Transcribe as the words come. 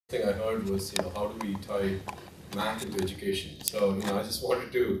thing I heard was, how do we tie math into education? So, I just wanted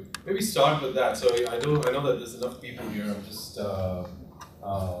to maybe start with that. So, I know that there's enough people here. I'm just,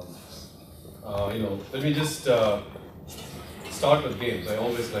 let me just start with games. I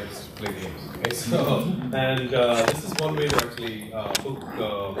always like to play games. Okay, so and this is one way to actually hook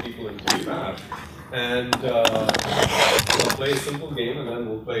people into math. And we'll play a simple game, and then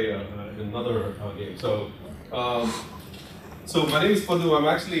we'll play another game. So. So my name is Padhu. I'm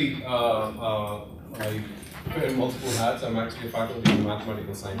actually, I wear multiple hats. I'm actually a faculty in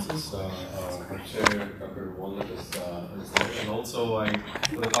mathematical sciences. Dr. Walnut is there. And also,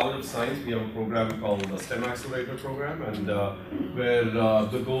 for the College of Science, we have a program called the STEM Accelerator program, and where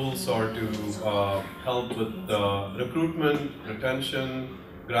the goals are to help with recruitment, retention,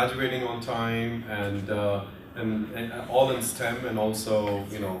 graduating on time, and all in STEM, and also,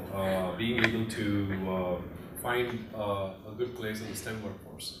 being able to find a good place in the STEM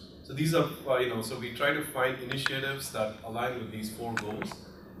workforce. So these are, so we try to find initiatives that align with these four goals.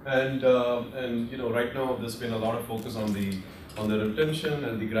 And right now there's been a lot of focus on the retention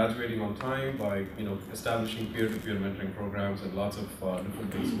and the graduating on time by, establishing peer-to-peer mentoring programs and lots of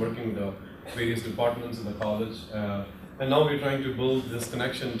different things, working with the various departments in the college. And now we're trying to build this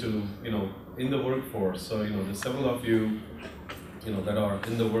connection to, in the workforce. So, there's several of you, that are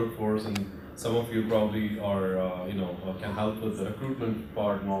in the workforce, and some of you probably are, can help with the recruitment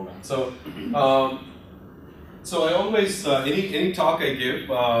part and all that. So, so I always, any talk I give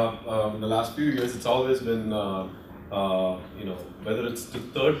in the last few years, it's always been, whether it's to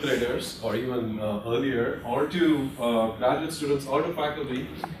third graders or even earlier, or to graduate students or to faculty,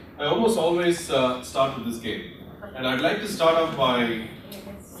 I almost always start with this game. And I'd like to start off by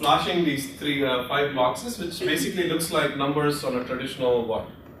flashing these 5 boxes, which basically looks like numbers on a traditional what?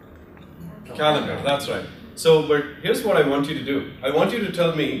 Calendar, that's right. So, but here's what I want you to do. I want you to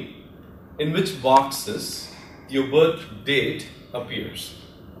tell me in which boxes your birth date appears.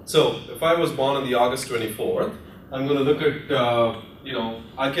 So, if I was born on the August 24th, I'm going to look at,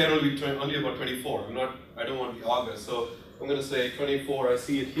 I can only about 24. I don't want the August. So, I'm going to say 24, I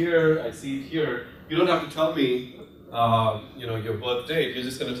see it here, I see it here. You don't have to tell me, your birth date. You're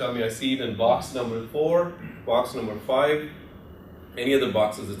just going to tell me I see it in box number 4, box number 5, any other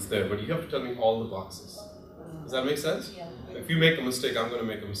boxes it's there, but you have to tell me all the boxes. Does that make sense? Yeah. If you make a mistake, I'm going to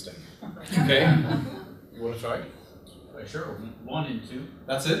make a mistake. Okay? You want to try? Sure. 1 and 2.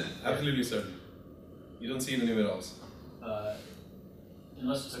 That's it? Absolutely certain. You don't see it anywhere else.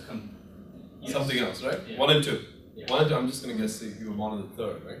 Unless it's a yes. Something else, right? Yeah. 1 and 2. Yeah. 1 and 2. I'm just going to guess if you were born on the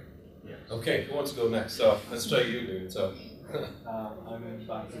 3rd, right? Yes. Okay. Who wants to go next? So let's try you, dude. So. I'm in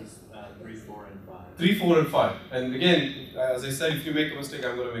boxes 3, 4, and 5. 3, 4, and 5. And again, as I said, if you make a mistake,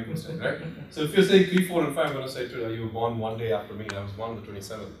 I'm going to make a mistake, right? So if you're saying 3, 4, and 5, I'm going to say you were born one day after me. I was born on the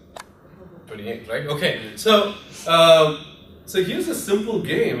 27th, 28th, right? Okay. So so here's a simple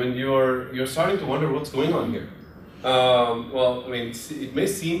game, and you're starting to wonder what's going on here. Well, I mean, it may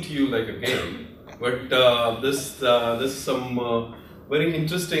seem to you like a game, but this is some very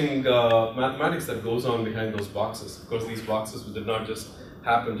interesting mathematics that goes on behind those boxes. Of course, these boxes did not just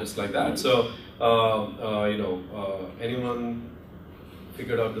happen just like that. So, anyone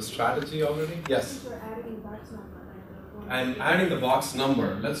figured out the strategy already? Yes? I'm adding the box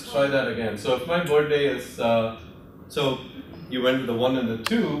number. Let's try that again. So if my birthday is, so you went with the 1 and the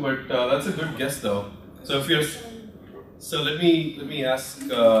 2, but that's a good guess though. So if you're, so let me ask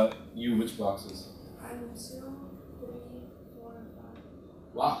you which boxes.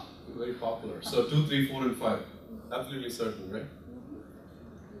 Wow, you're very popular. So 2, 3, 4, and 5. Absolutely certain, right?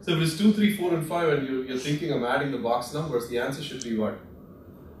 So if it's 2, 3, 4, and 5, and you're thinking of adding the box numbers, the answer should be what?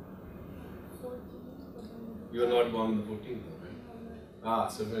 You are not born on the 14th,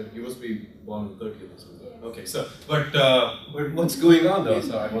 right? So you must be born on the 30th or something. Okay, so, but what's going on though?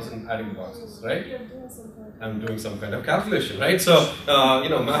 So I wasn't adding the boxes, right? I'm doing some kind of calculation, right? So,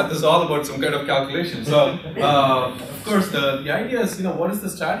 math is all about some kind of calculation. So, of course, the idea is, what is the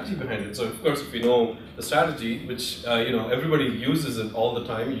strategy behind it? So, of course, if we know the strategy, which, everybody uses it all the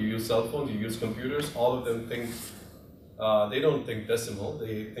time. You use cell phones, you use computers, all of them think, they don't think decimal,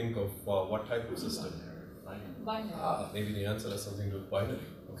 they think of what type of system? Binary. Maybe the answer has something to do with binary.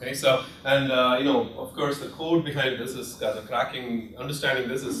 Okay, so, and of course, the code behind this is, the cracking, understanding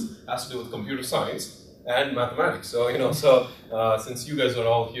this has to do with computer science and mathematics. So, since you guys are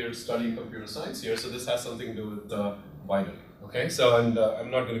all here studying computer science here, so this has something to do with binary. Okay, so, and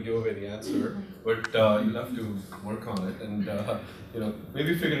I'm not going to give away the answer, but you'll have to work on it and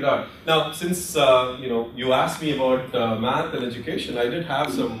maybe figure it out. Now, since you asked me about math and education, I did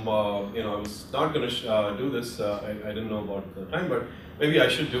have some. I was not going to do this. I didn't know about the time, but maybe I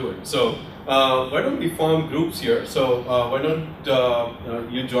should do it. So why don't we form groups here? So why don't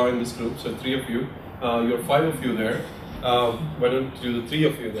you join this group? So 3 of you, you're 5 of you there. Why don't you, the 3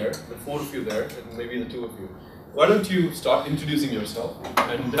 of you there, the 4 of you there, and maybe the 2 of you. Why don't you start introducing yourself?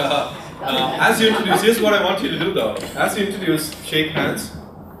 And as you introduce, here's what I want you to do though. As you introduce, shake hands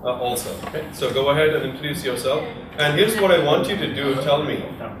also. Okay? So go ahead and introduce yourself. And here's what I want you to do. Tell me,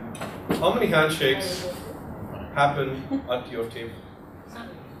 how many handshakes happen at your table?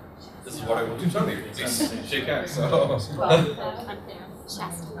 This is what I want you to tell me. Please shake hands.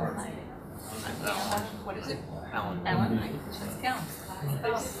 What is it? Alumni. Let's go.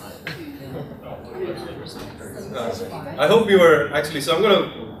 I hope you were actually, so I'm going to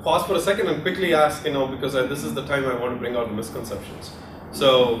pause for a second and quickly ask, because this is the time I want to bring out the misconceptions.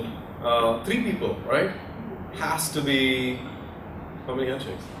 So, 3 people, right? Has to be, how many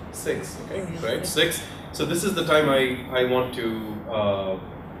handshakes? 6, okay, right? 6. So this is the time I want to,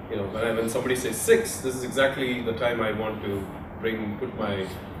 when somebody says 6, this is exactly the time I want to put my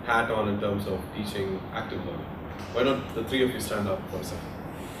hat on in terms of teaching active learning. Why don't the 3 of you stand up for a second?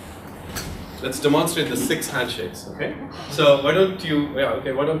 Let's demonstrate the 6 handshakes, okay? So why don't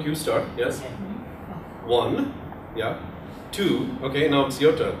you start, yes? 1, yeah. 2, okay, now it's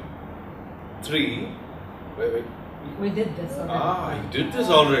your turn. 3, wait. We did this already. You did this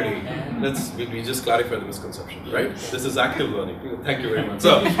already. We just clarify the misconception, right? This is active learning. Thank you very much.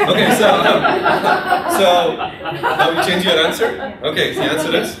 So, okay, so now you change your answer? Okay, so the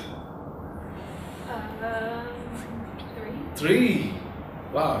answer is? 3.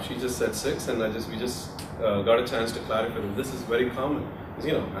 Wow, she just said 6, and we just got a chance to clarify that this is very common.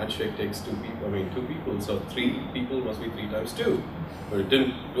 Because, handshake takes 2 people, so 3 people must be 3 times 2. But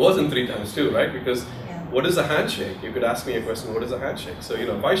it wasn't 3 times 2, right? Because what is a handshake? You could ask me a question, what is a handshake? So,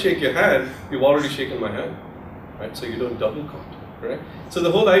 if I shake your hand, you've already shaken my hand, right? So you don't double count, correct? So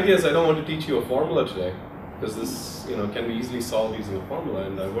the whole idea is I don't want to teach you a formula today, because this, can be easily solved using a formula.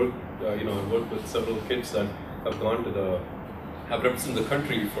 And I work with several kids that have represented the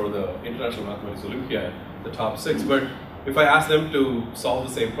country for the International Mathematics Olympiad, the top 6. But if I ask them to solve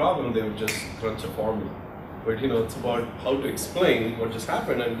the same problem, they would just crunch a formula. But it's about how to explain what just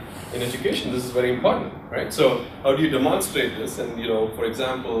happened, and in education this is very important, right? So how do you demonstrate this? And for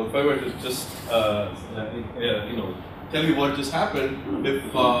example, if I were to just tell you what just happened,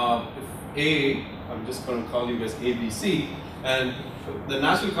 if A, I'm just going to call you guys ABC, and the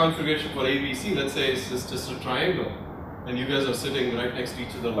natural configuration for ABC, let's say, is just a triangle, and you guys are sitting right next to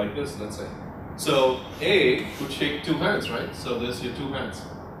each other like this, let's say. So A would shake 2 hands, right? So there's your 2 hands.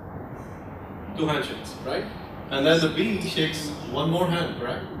 2 handshakes, right? And then the B shakes 1 more hand,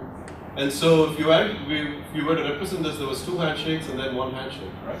 correct? And so if you were to represent this, there was 2 handshakes and then 1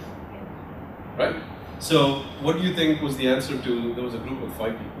 handshake, right? Right? So what do you think was the answer to, there was a group of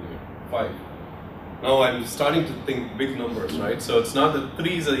 5 people here, 5. Now I'm starting to think big numbers, right? So it's not that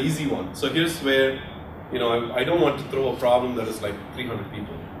 3 is an easy one. So here's where, I don't want to throw a problem that is like 300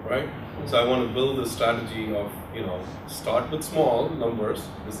 people, right? So I want to build a strategy of, start with small numbers.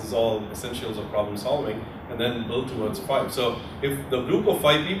 This is all essentials of problem solving, and then build towards 5. So if the group of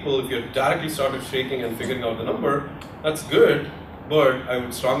 5 people, if you directly started shaking and figuring out the number, that's good, but I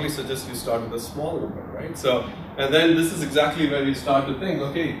would strongly suggest you start with a small number, right? So, and then this is exactly where we start to think,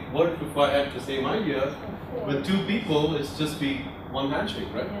 okay, what if I had the same idea? With 2 people, it's just be 1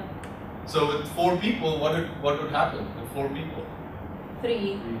 handshake, right? Yeah. So with 4 people, what would happen with 4 people?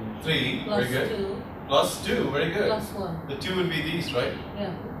 3. 3, Plus very good. 2. Plus 2, very good. Plus 1. The 2 would be these, right?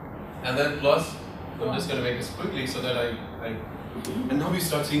 Yeah. And then plus, I'm just going to make this quickly so that and now we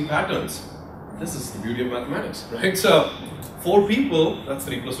start seeing patterns. This is the beauty of mathematics, right? So 4 people, that's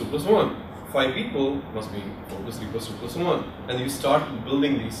 3 plus 2 plus 1. 5 people must be 4 plus 3 plus 2 plus 1. And you start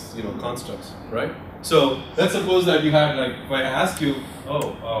building these, constructs, right? So let's suppose that you had, like, if I ask you,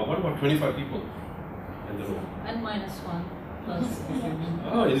 what about 25 people in the room? And minus 1 plus.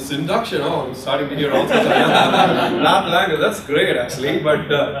 Oh, it's induction. Oh, I'm starting to hear all sorts of math language. That's great, actually. But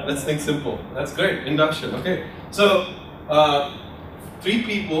let's think simple. That's great. Induction. Okay. So 3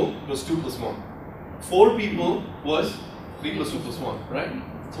 people plus 2 plus 1. 4 people was 3 plus 2 plus 1, right?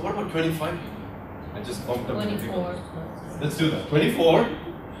 So what about 25 people? I just bumped up 24. Let's do that. 24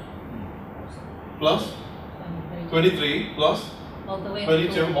 plus 23 plus all the way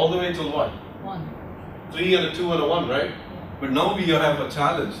 22, to all the way till what? 1. 3 and a 2 and a 1, right? Yeah. But now we have a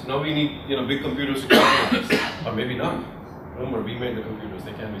challenge. Now we need, big computers to calculate this, or maybe not. Remember, we made the computers;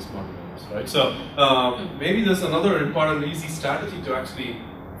 they can be smarter than us, right? So maybe there's another important, easy strategy to actually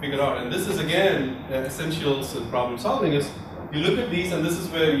figure out. And this is again essentials in problem solving. Is you look at these, and this is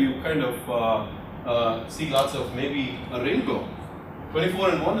where you kind of see lots of maybe a rainbow. 24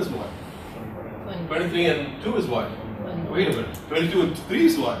 and 1 is what? 23 and 2 is what? 20. Wait a minute. 22 and 3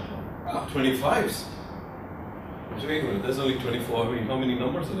 is what? 25s. Wait a minute. There's only 24. I mean, how many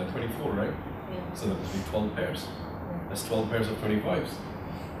numbers are there? 24, right? Yeah. So that must be 12 pairs. That's 12 pairs of 25s.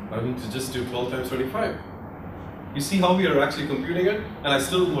 I need to just do 12 times 25. You see how we are actually computing it? And I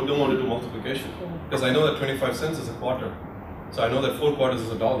still don't want to do multiplication. Because I know that 25 cents is a quarter. So I know that 4 quarters is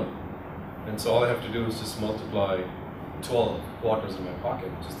 $1. And so all I have to do is just multiply 12 quarters in my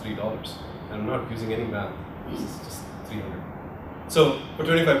pocket, which is $3. And I'm not using any math. This is just 300. So for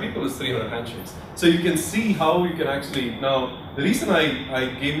 25 people, it's 300 handshakes. So you can see how you can actually, now the reason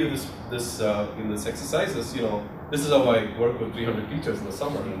I gave you this in this exercise is, you know, this is how I work with 300 teachers in the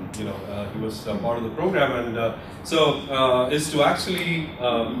summer, and you know, he was part of the program, and is to actually,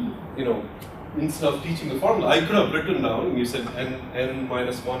 you know, instead of teaching the formula, I could have written down, and you said n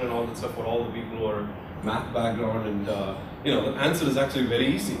minus 1 and all that stuff for all the people who are math background, and you know, the answer is actually very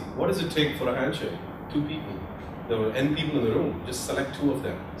easy. What does it take for a handshake? 2 people. There were n people in the room, just select 2 of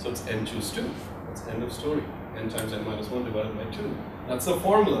them. So it's n choose 2. That's end of story. N times n minus 1 divided by 2. That's the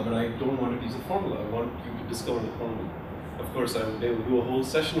formula, but I don't want to teach the formula. I want you to discover the formula. Of course, I will do a whole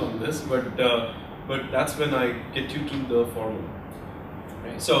session on this, but that's when I get you to the formula.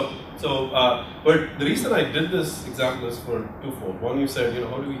 Okay? But the reason I did this example is for twofold. One, you said, you know,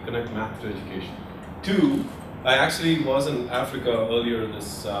 how do we connect math to education? 2, I actually was in Africa earlier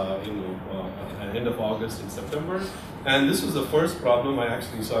this, end of August and September, and this was the first problem I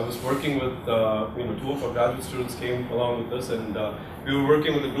actually, so I was working with, you know, 2 of our graduate students came along with this, and we were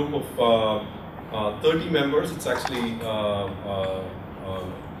working with a group of 30 members. It's actually a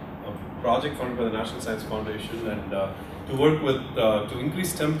project funded by the National Science Foundation, and to work with, to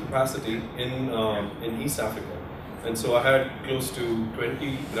increase STEM capacity in East Africa. And so I had close to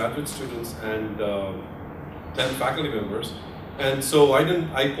 20 graduate students and 10 faculty members. And so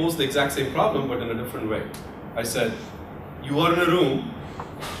I posed the exact same problem, but in a different way. I said, you are in a room,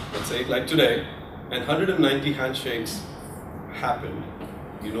 let's say like today, and 190 handshakes happened.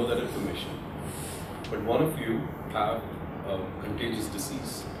 You know that information. But one of you have a contagious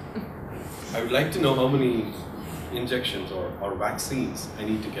disease. I would like to know how many injections or vaccines I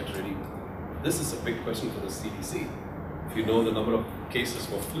need to get ready with. This is a big question for the CDC. If you know the number of cases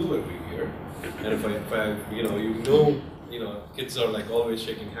for flu every year, and if I you know, kids are like always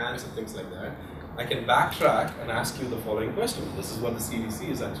shaking hands and things like that, I can backtrack and ask you the following question. This is what the CDC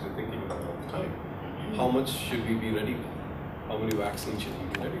is actually thinking about all the time. How much should we be ready with? How many vaccines should we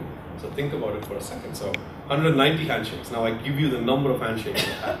be ready with? So think about it for a second. So 190 handshakes. Now I give you the number of handshakes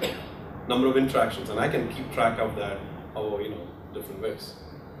that happen, number of interactions, and I can keep track of that, different ways.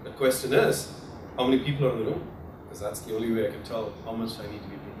 The question is, how many people are in the room? Because that's the only way I can tell how much I need to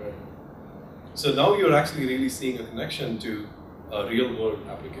be prepared. So now you're actually really seeing a connection to a real-world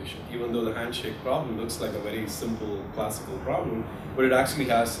application, even though the handshake problem looks like a very simple, classical problem, but it actually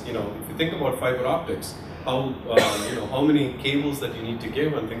has, if you think about fiber optics, how, how many cables that you need to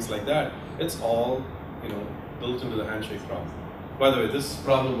give and things like that, it's all, built into the handshake problem. By the way, this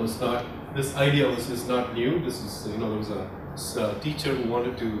problem was not, this idea is not new. This is, there was a teacher who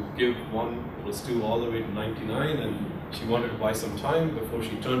wanted to give 1+2 all the way to 99, and she wanted to buy some time before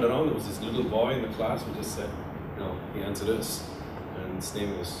she turned around. There was this little boy in the class who just said, no, the answer is, and his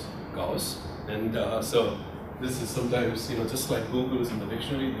name is Gauss. And so this is sometimes, just like Google is in the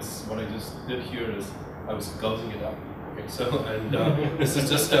dictionary, this what I just did here is I was Gaussing it up. Okay, so, and this is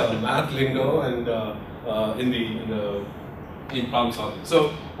just math lingo and in problem solving. So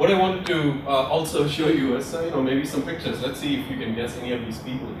what I wanted to also show you is, maybe some pictures. Let's see if you can guess any of these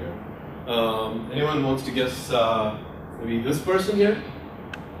people here. Anyone wants to guess maybe this person here?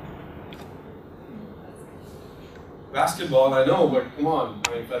 Basketball, I know, but come on.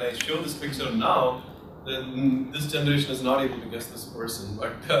 I mean, when I show this picture now, then this generation is not able to guess this person.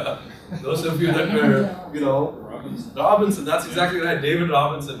 But those of you that were, Robinson, that's exactly right, David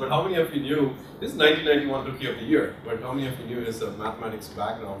Robinson. But how many of you knew, this is 1991 Rookie of the Year, but how many of you knew is a mathematics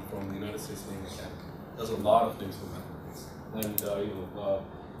background from the United States Navy Academy? Does a lot of things for mathematics. And,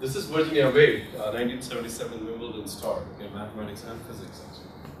 this is Virginia Wade, 1977 Wimbledon star, okay, mathematics and physics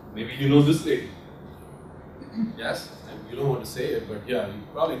actually. Maybe you know this lady. Yes, and you don't want to say it, but yeah, you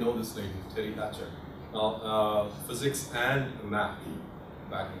probably know this lady, Terry Hatcher. Now, physics and math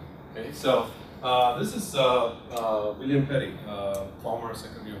background. Okay, so this is William Perry, former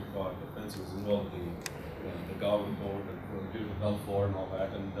Secretary of Defense, who was involved in the Garvin Court and Beautiful Balfour and all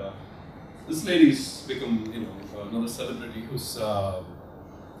that. And this lady's become, another celebrity who's.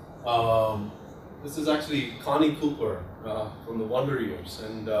 This is actually Connie Cooper from the Wonder Years,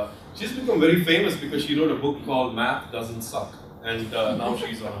 and she's become very famous because she wrote a book called Math Doesn't Suck. And now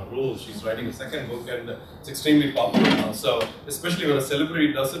she's on a roll. She's writing a second book, and it's extremely popular now. So especially when a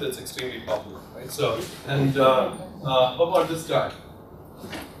celebrity does it, it's extremely popular, right? So, and how about this guy?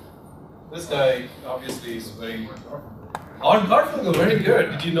 This guy obviously is very. Art Garfunkel, very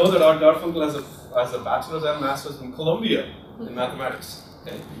good. Did you know that Art Garfunkel has a bachelor's and master's in Columbia in mathematics?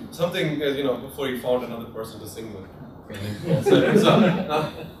 Okay. Something before he found another person to sing with.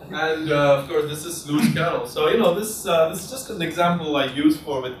 And of course, this is Lewis Carroll. So this is just an example I use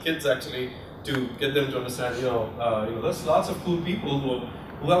with kids actually to get them to understand. There's lots of cool people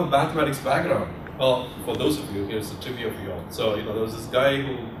who have a mathematics background. Well, for those of you, here's a trivia for you all. So there was this guy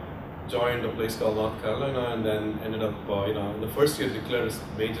who joined a place called North Carolina, and then ended up in the first year declared his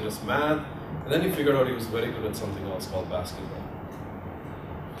major as math, and then he figured out he was very good at something else called basketball.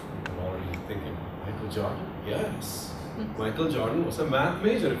 I'm already thinking, Michael Jordan? Yes. Michael Jordan was a math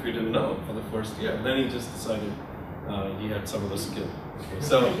major, if you didn't know, for the first year. And then he just decided he had some of the skill. Okay,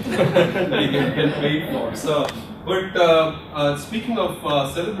 so he can get paid for. So, but speaking of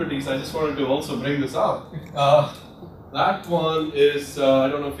celebrities, I just wanted to also bring this up. That one is, I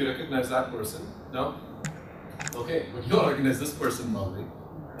don't know if you recognize that person. No? Okay, but you all recognize this person probably.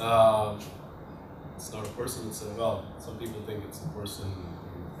 It's not a person, it's some people think it's a person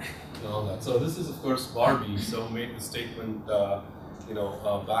and all that. So this is of course Barbie, so made the statement,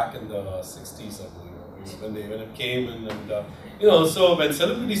 back in the 60s, I believe, when it came in, and so when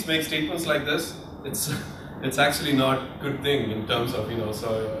celebrities make statements like this, it's actually not a good thing in terms of,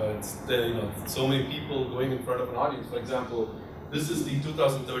 so many people going in front of an audience. For example, this is the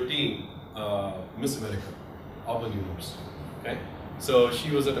 2013 Miss America, Auburn University, okay? So she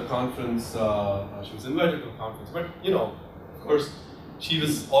was at a conference, she was invited to a conference, but of course,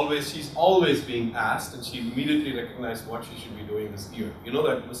 she's always being asked, and she immediately recognized what she should be doing this year. You know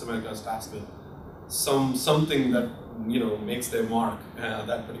that Miss America is tasked with something that, makes their mark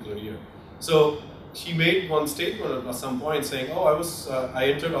that particular year. So she made one statement at some point saying, I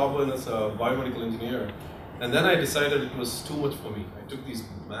entered Auburn as a biomedical engineer, and then I decided it was too much for me. I took these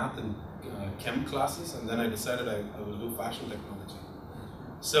math and chem classes, and then I decided I will do fashion technology.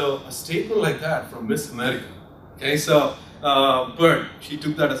 So a statement like that from Miss America, okay, so, but she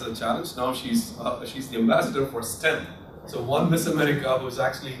took that as a challenge. Now she's the ambassador for STEM. So one Miss America who is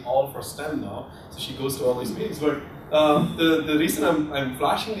actually all for STEM now, so she goes to all these meetings. But the reason I'm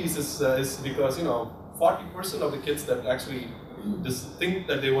flashing these is because 40% of the kids that actually just think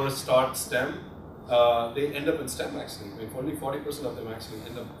that they want to start STEM, they end up in STEM actually. I mean, only 40% of them actually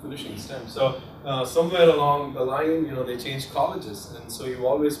end up finishing STEM. So somewhere along the line, they changed colleges, and so you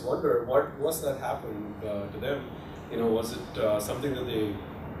always wonder what was that happened to them. Was it something that they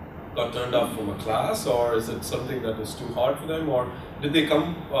got turned off from a class, or is it something that was too hard for them, or did they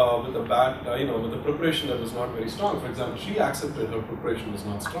come with a bad, with a preparation that was not very strong? For example, she accepted her preparation was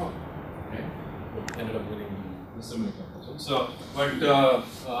not strong, okay, but ended up winning Miss America. So, but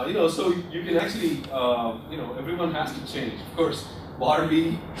so you can actually, everyone has to change. Of course,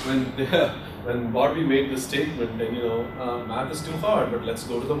 Barbie, when Barbie made this statement, math is too hard, but let's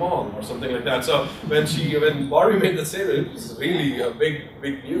go to the mall or something like that. So when Barbie made the statement, it was really a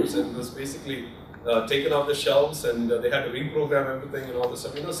big news, and it was basically taken off the shelves, and they had to reprogram everything and all this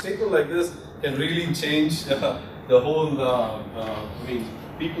stuff. A statement like this can really change the whole,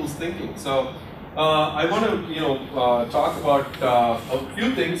 people's thinking. So I want to, talk about a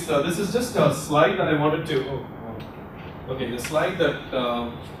few things. This is just a slide that I wanted to. The slide that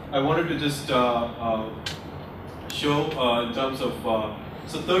I wanted to just show in terms of,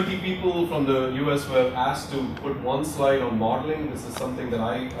 so 30 people from the US were asked to put one slide on modeling. This is something that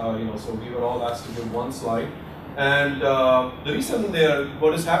so we were all asked to give one slide. And the reason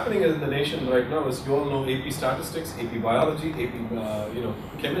what is happening in the nation right now is, you all know AP Statistics, AP Biology,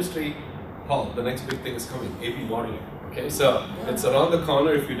 AP Chemistry. The next big thing is coming, AP Modeling. Okay, so it's around the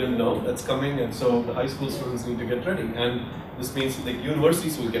corner if you didn't know, that's coming, and so the high school students need to get ready. And this means the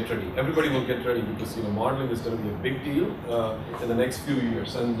universities will get ready. Everybody will get ready because modeling is going to be a big deal in the next few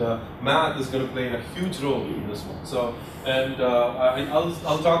years, and math is going to play a huge role in this one. So, and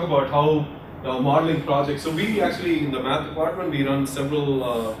I'll talk about how modeling projects. So we actually in the math department we run several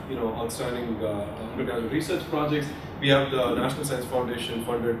outstanding undergraduate research projects. We have the National Science Foundation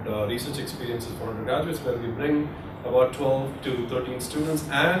funded research experiences for undergraduates, where we bring about 12 to 13 students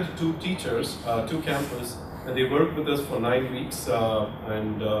and 2 teachers to campus, and they work with us for 9 weeks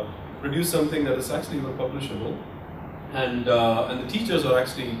and produce something that is actually publishable. And the teachers are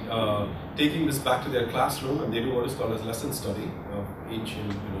actually taking this back to their classroom, and they do what is called as lesson study,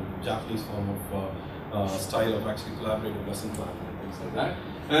 ancient Japanese form of style of actually collaborative lesson planning and things like that.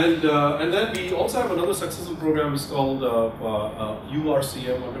 And then we also have another successful program. It's called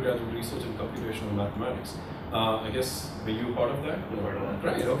URCM, Undergraduate Research in Computational Mathematics. I guess, were you part of that?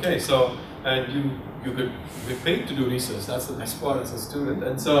 Great. Okay. So, and you could be paid to do research. That's the best part as a student.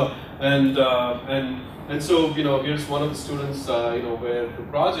 And so and so, you know, here's one of the students, you know, where the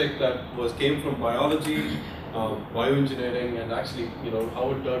project that came from biology, bioengineering, and actually, you know,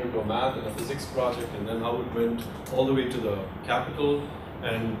 how it turned into a math and a physics project, and then how it went all the way to the Capitol,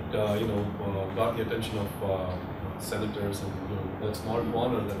 and you know, got the attention of senators, and you know, that's not an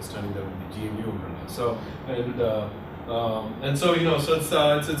honor that is standing there with the GMU umbrella. So and so, you know, so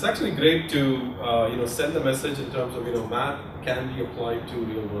it's actually great to you know, send a message in terms of, you know, math can be applied to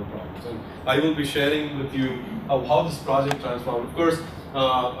real world problems. And I will be sharing with you how this project transformed. Of course,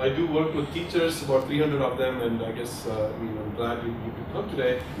 I do work with teachers, about 300 of them, and I guess you know, I'm glad you could come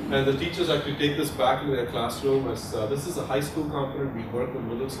today. And the teachers actually take this back into their classroom as this is a high school component. We work with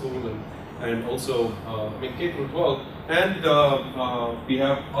middle school and also I mean K through 12, and we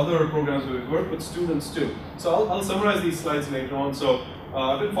have other programs where we work with students too. So I'll summarize these slides later on. So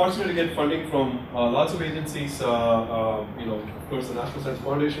I've been fortunate to get funding from lots of agencies. You know, of course, the National Science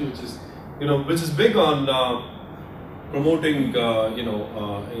Foundation, which is big on promoting, you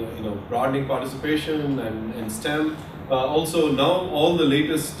know, broadening participation and in STEM. Also, now all the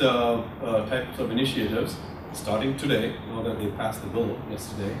latest types of initiatives, starting today, now that they passed the bill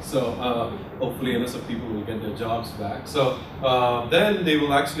yesterday. So hopefully enough people will get their jobs back. So then they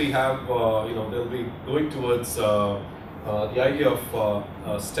will actually have, you know, they'll be going towards the idea of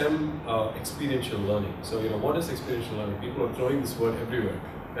STEM experiential learning. So, you know, what is experiential learning? People are throwing this word everywhere.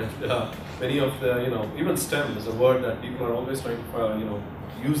 And many of the, you know, even STEM is a word that people are always trying to, you know,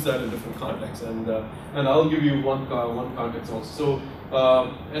 use that in different contexts. And I'll give you one context also. So,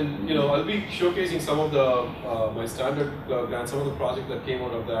 and you know, I'll be showcasing some of the my standard grants, some of the projects that came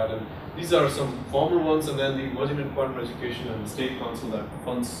out of that. And these are some formal ones, and then the Emerging and Department of Education and the State Council that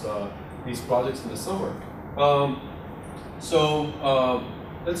funds these projects in the summer. So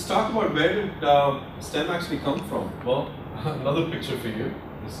let's talk about where did STEM actually come from. Well, another picture for you.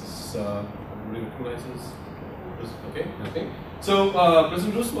 This is, everybody recognizes this? Okay. So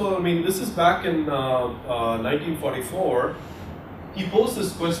President Roosevelt, I mean, this is back in 1944. He posed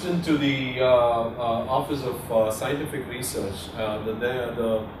this question to the Office of Scientific Research.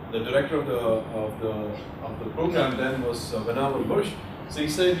 The director of the program then was Padmanabhan Bush. So he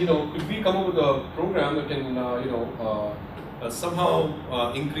said, you know, could we come up with a program that can, you know,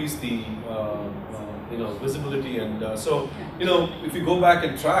 somehow increase the you know, visibility, and so, you know, if you go back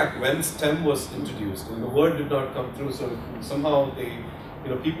and track when STEM was introduced, and the word did not come through, so somehow they, you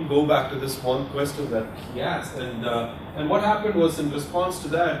know, people go back to this one question that he asked, and what happened was, in response to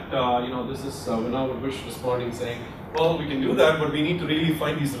that, you know, this is Padmanabhan Bush responding saying, well, we can do that, but we need to really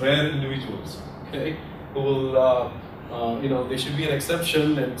find these rare individuals, okay, who will, you know, they should be an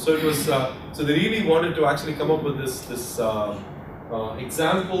exception. And so it was, so they really wanted to actually come up with this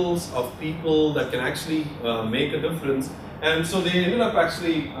examples of people that can actually make a difference. And so they ended up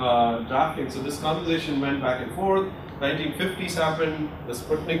actually drafting. So this conversation went back and forth. 1950s happened, the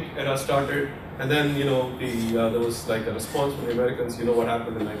Sputnik era started, and then, you know, there was like a response from the Americans. You know what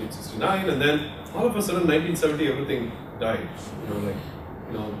happened in 1969, and then all of a sudden 1970 everything died. You know, like,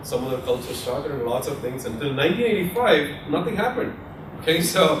 you know, some other culture started and lots of things. Until 1985, nothing happened. Okay,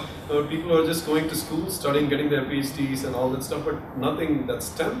 so people are just going to school, studying, getting their PhDs and all that stuff, but nothing, that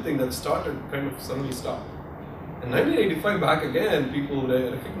STEM thing that started kind of suddenly stopped. In 1985, back again, people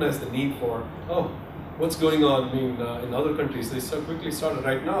recognized the need for, oh, what's going on? I mean, in other countries, they quickly started.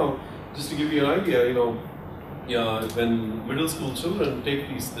 Right now, just to give you an idea, you know, when middle school children take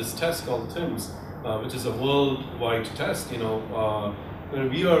this test called TIMSS, which is a worldwide test, you know,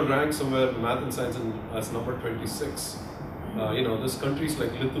 we are ranked somewhere in math and science as number 26. You know, there's countries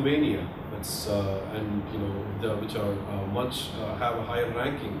like Lithuania, that's and you know, which are have a higher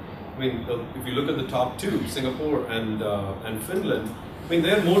ranking. I mean, if you look at the top two, Singapore and Finland, I mean,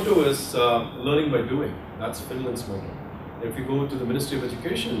 their motto is learning by doing. That's Finland's motto. If you go to the Ministry of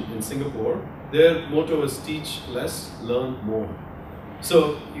Education in Singapore, their motto is teach less, learn more.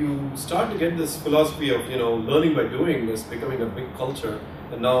 So you start to get this philosophy of, you know, learning by doing is becoming a big culture,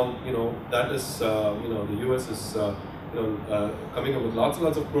 and now, you know, that is, you know, the US is coming up with lots and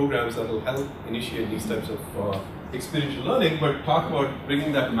lots of programs that will help initiate these types of experiential learning, but talk about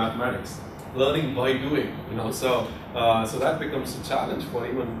bringing that to mathematics, learning by doing, you know, so that becomes a challenge for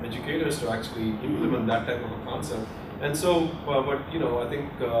even educators to actually implement that type of a concept. And so, but you know, I think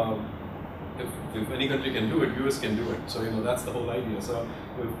if any country can do it, US can do it. So, you know, that's the whole idea. So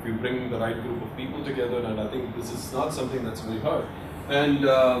if you bring the right group of people together, and I think this is not something that's very hard. And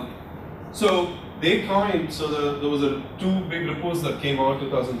so they coined, so there was two big reports that came out in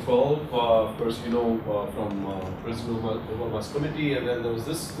 2012, of course, you know, from President Obama's committee, and then there was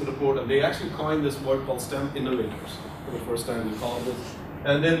this report, and they actually coined this word called STEM innovators for the first time. They called this,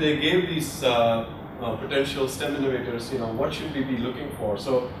 and then they gave these potential STEM innovators, you know, what should we be looking for?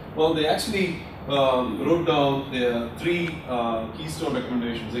 So, well, they actually wrote down the three keystone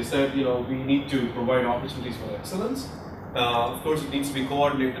recommendations. They said, you know, we need to provide opportunities for excellence. Of course, it needs to be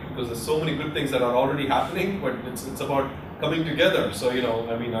coordinated because there's so many good things that are already happening, but it's about coming together. So, you know,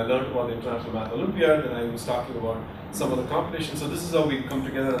 I mean, I learned about the International Math Olympiad, and I was talking about some of the competitions. So this is how we come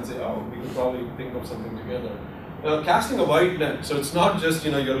together and say, oh, we could probably think of something together. Casting a wide net, so it's not just,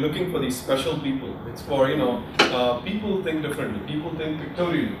 you know, you're looking for these special people. It's for, you know, people think differently. People think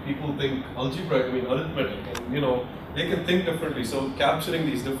pictorially. People think algebraic, I mean arithmetic, and, you know, they can think differently. So capturing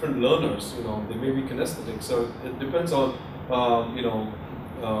these different learners, you know, they may be kinesthetic. So it depends on, you know,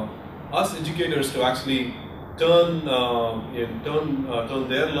 us educators to actually turn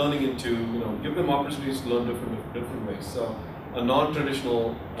their learning into, you know, give them opportunities to learn different ways. So a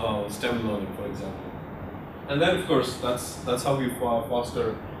non-traditional STEM learning, for example. And then, of course, that's how we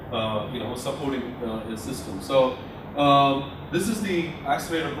foster, you know, supporting the system. So this is the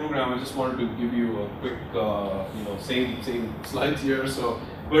accelerator program. I just wanted to give you a quick, you know, same slides here. So,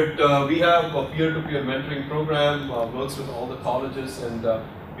 but we have a peer-to-peer mentoring program. Works with all the colleges, and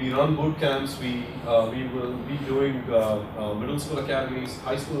we run boot camps. We will be doing middle school academies,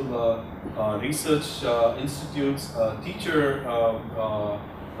 high school research institutes, teacher.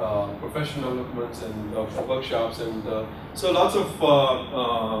 Professional developments and workshops, and so lots of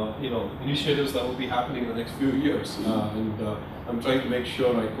you know, initiatives that will be happening in the next few years. And I'm trying to make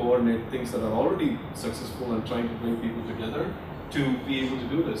sure I coordinate things that are already successful and trying to bring people together to be able to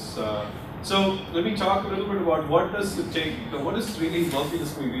do this. So let me talk a little bit about what does it take. What does really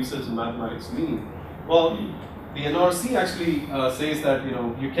multidisciplinary research in mathematics mean? Well, the NRC actually says that, you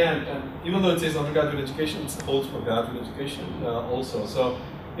know, you can't, and even though it says undergraduate education, it holds for graduate education also. So,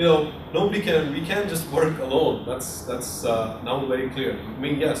 you know, we can't just work alone. That's now very clear. I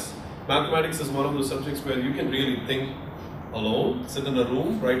mean, yes, mathematics is one of those subjects where you can really think alone, sit in a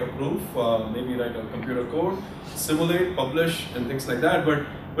room, write a proof, maybe write a computer code, simulate, publish, and things like that.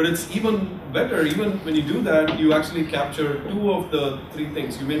 But it's even better, even when you do that, you actually capture two of the three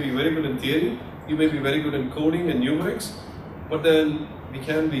things. You may be very good in theory, you may be very good in coding and numerics, but then we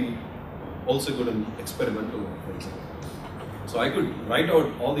can be also good in experimental work, for example. So I could write out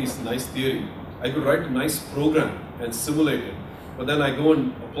all these nice theory, I could write a nice program and simulate it, but then I go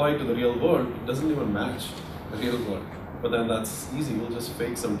and apply it to the real world, it doesn't even match the real world. But then that's easy, we'll just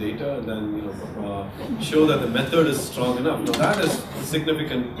fake some data and then, you know, show that the method is strong enough. Now that is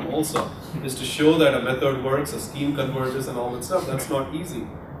significant also, is to show that a method works, a scheme converges and all that stuff. That's not easy.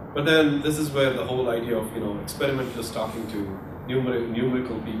 But then this is where the whole idea of, you know, experimenters talking to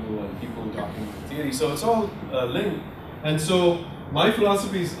numerical people and people talking to theory. So it's all linked. And so my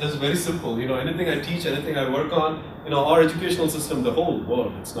philosophy is very simple. You know, anything I teach, anything I work on, you know, our educational system, the whole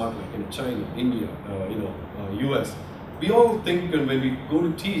world, it's not like, you know, China, India, you know, US. We all think when we go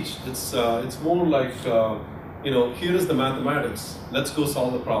to teach, it's more like, you know, here is the mathematics, let's go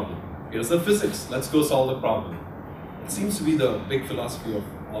solve the problem. Here's the physics, let's go solve the problem. It seems to be the big philosophy of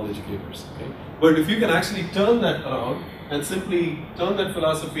all educators, okay? But if you can actually turn that around and simply turn that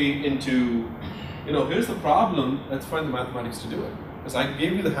philosophy into, you know, here's the problem, let's find the mathematics to do it. Because I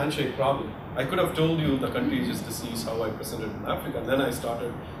gave you the handshake problem. I could have told you the country just disease, how I presented in Africa, and then I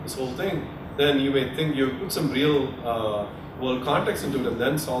started this whole thing. Then you may think you put some real world context into it and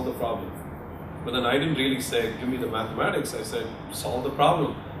then solve the problem. But then I didn't really say, give me the mathematics. I said, solve the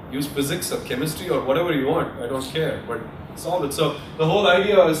problem. Use physics or chemistry or whatever you want. I don't care, but solve it. So the whole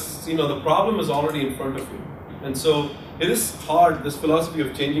idea is, you know, the problem is already in front of you. And so it is hard, this philosophy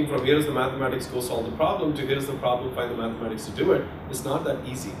of changing from here's the mathematics, go solve the problem, to here's the problem, find the mathematics to do it. It's not that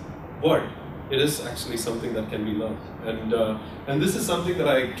easy. But it is actually something that can be learned. And this is something that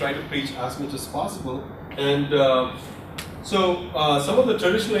I try to preach as much as possible. And so some of the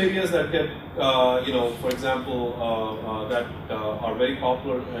traditional areas that get, you know, for example, that are very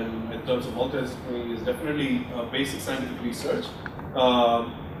popular in terms of multidisciplinary is definitely basic scientific research.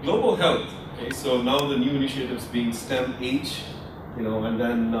 Global health, okay, so now the new initiatives being STEM H, you know, and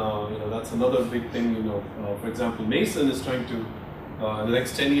then, you know, that's another big thing, you know, for example, Mason is trying to, in the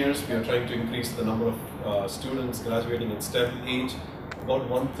next 10 years, we are trying to increase the number of students graduating in STEM age about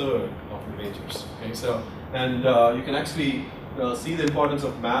 1/3 of the majors. Okay, so and you can actually see the importance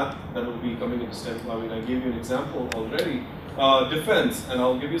of math that will be coming into STEM. I mean, I gave you an example already. Defense, and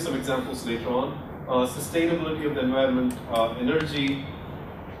I'll give you some examples later on. sustainability of the environment, energy,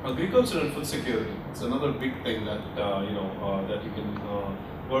 agriculture and food security. It's another big thing that that you can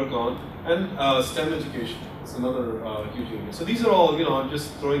work on, and STEM education. It's another huge area. So these are all, I'm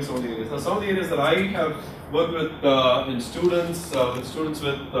just throwing some of the areas. Now, some of the areas that I have worked with in students, with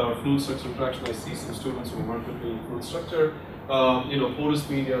fluid structure interaction. I see some students who work with me in fluid structure. Porous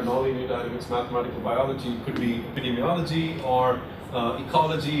media, nonlinear dynamics, mathematical biology, could be epidemiology or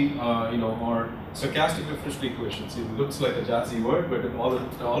ecology, or stochastic differential equations. It looks like a jazzy word, but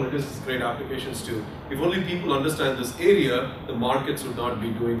all it is great applications to. If only people understand this area, the markets would not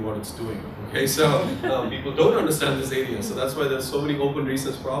be doing what it's doing. Okay, so people don't understand this area, so that's why there's so many open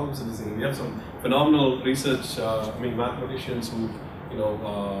research problems in this area. We have some phenomenal research, mathematicians who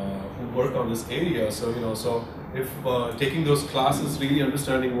work on this area. So if taking those classes, really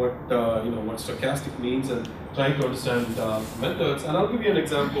understanding what what stochastic means and trying to understand methods, and I'll give you an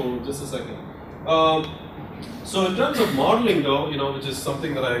example in just a second. So in terms of modeling, though, which is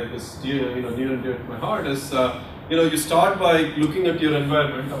something that is near and dear to my heart, is you start by looking at your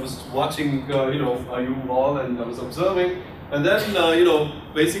environment. I was watching you all, and I was observing, and then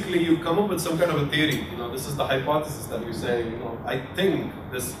basically you come up with some kind of a theory. This is the hypothesis that you're saying. I think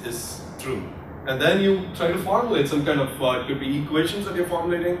this is true. And then you try to formulate some kind of, it could be equations that you're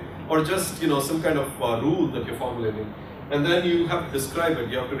formulating, or just some kind of rule that you're formulating. And then you have to describe it.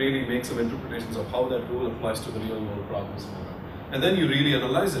 You have to really make some interpretations of how that rule applies to the real world problems. And then you really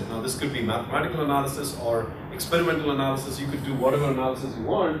analyze it. Now this could be mathematical analysis or experimental analysis. You could do whatever analysis you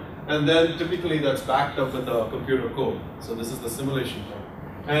want. And then typically that's backed up with a computer code. So this is the simulation part.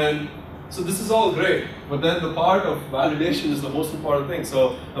 And so this is all great, but then the part of validation is the most important thing.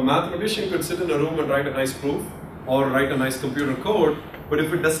 So a mathematician could sit in a room and write a nice proof or write a nice computer code, but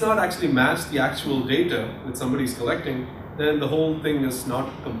if it does not actually match the actual data that somebody's collecting, then the whole thing is not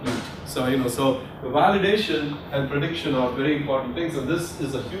complete. So so the validation and prediction are very important things, and this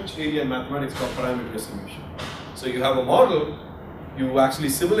is a huge area in mathematics called parameter estimation. So you have a model, you actually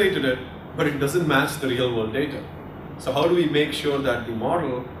simulated it, but it doesn't match the real world data. So how do we make sure that the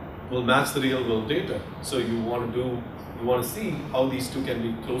model will match the real world data? So you want to see how these two can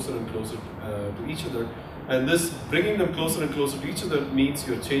be closer and closer to each other, and this bringing them closer and closer to each other means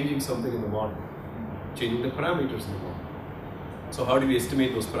you're changing something in the model, changing the parameters in the model. So how do we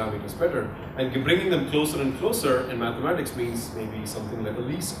estimate those parameters better? And bringing them closer and closer in mathematics means maybe something like the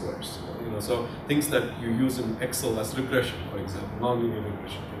least squares. So things that you use in Excel as regression, for example, nonlinear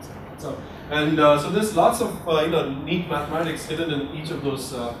regression, things like that. So there's lots of neat mathematics hidden in each of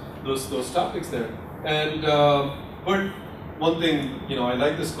those topics there. And but one thing, I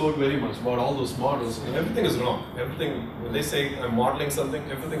like this quote very much about all those models. Everything is wrong. Everything, when they say I'm modeling something,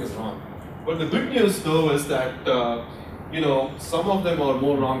 everything is wrong. But the good news, though, is that some of them are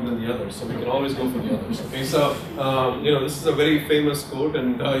more wrong than the others, so we can always go for the others. Okay, so this is a very famous quote,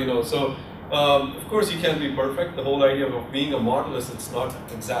 and of course you can't be perfect. The whole idea of being a model is it's not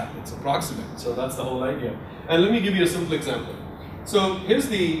exact, it's approximate. So that's the whole idea. And let me give you a simple example. So here's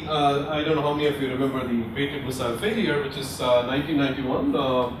the I don't know how many of you remember the Patriot missile failure, which is 1991,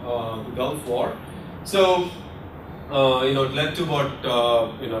 the Gulf War. So it led to about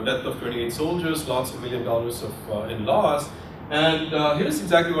death of 28 soldiers, lots of $1 million in loss. And here's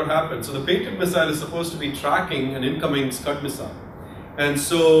exactly what happened. So the Patriot missile is supposed to be tracking an incoming Scud missile. And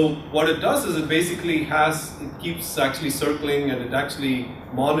so what it does is it basically keeps actually circling, and it actually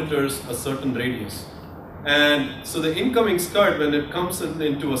monitors a certain radius. And so the incoming Scud, when it comes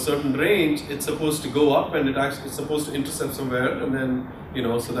into a certain range, it's supposed to go up, and it's supposed to intercept somewhere, and then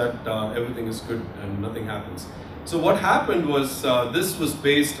so that everything is good and nothing happens. So what happened was this was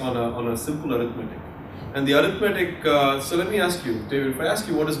based on a simple arithmetic, and the arithmetic. So let me ask you, David. If I ask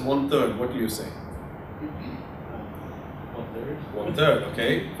you what is 1/3, what do you say? 1/3. 1/3.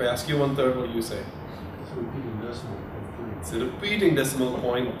 Okay. If I ask you 1/3, what do you say? It's a repeating decimal point 3. It's a repeating decimal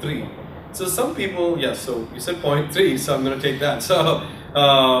point 3. So some people, yes. So you said 0.3, so I'm going to take that. So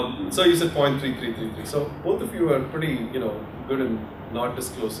so you said 0.3333. So both of you are pretty good in not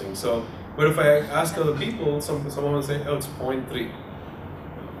disclosing. So. But if I ask other people, someone will say, oh, it's 0.3.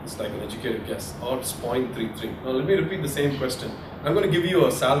 It's like an educated guess. Or it's 0.33. Now let me repeat the same question. I'm going to give you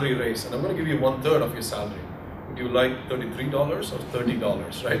a salary raise, and I'm going to give you 1/3 of your salary. Would you like $33 or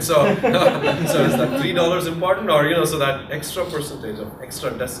 $30, right? So, so is that $3 important, or so that extra percentage of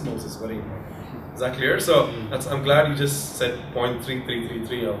extra decimals is very important. Is that clear? So I'm glad you just said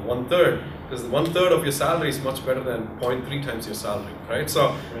 0.3333 or 1/3, because 1/3 of your salary is much better than 0.3 times your salary, right?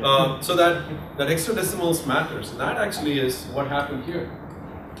 So so that extra decimals matters, and that actually is what happened here.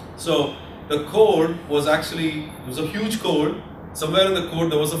 So the code was a huge code. Somewhere in the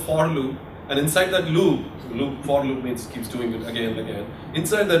code there was a for loop, And inside that loop, for loop means keeps doing it again and again.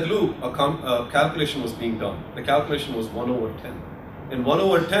 Inside that loop, a calculation was being done. The calculation was 1 over 10. In 1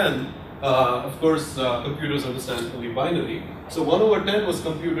 over 10, of course, computers understand only binary. So 1 over 10 was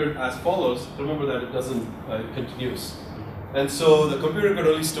computed as follows. Remember that it doesn't, it continues. And so the computer could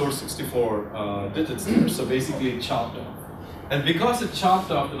only store 64 digits there, so basically it chopped off. And because it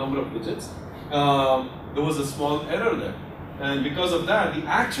chopped off the number of digits, there was a small error there. And because of that, the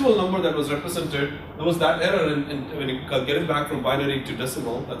actual number that was represented, there was that error when you get it back from binary to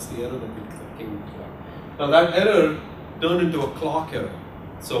decimal, that's the error that came into that. Now that error turned into a clock error.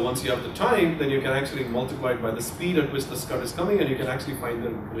 So once you have the time, then you can actually multiply it by the speed at which the scud is coming, and you can actually find the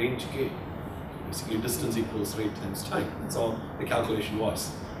range gain. Basically, distance equals rate times time. That's all the calculation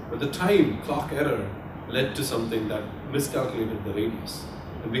was. But the time clock error led to something that miscalculated the radius.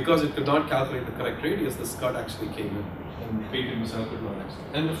 And because it could not calculate the correct radius, the scud actually came in. And Peyton himself could not actually.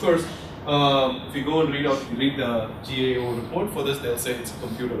 And of course, if you go and read the GAO report for this, they'll say it's a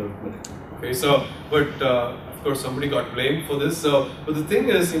computer arithmetic. Okay, so, but of course somebody got blamed for this. So, but the thing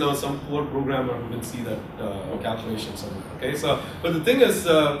is, some poor programmer didn't see that calculation somewhere. Okay, so, but the thing is,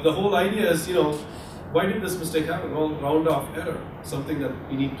 the whole idea is, why did this mistake happen? Well, round off error, something that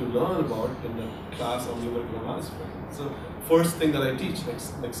we need to learn about in the class on numerical analysis. So, first thing that I teach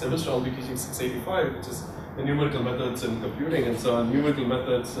next semester, I'll be teaching 685, which is the numerical methods in computing, and so numerical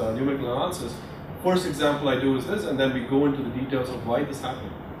methods, numerical analysis. First example I do is this, and then we go into the details of why this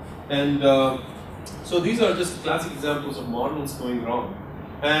happened. And so these are just classic examples of models going wrong.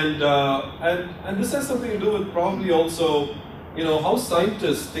 And this has something to do with probably also, how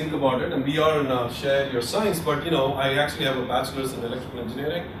scientists think about it. And we are in ShareYour science, but I actually have a bachelor's in electrical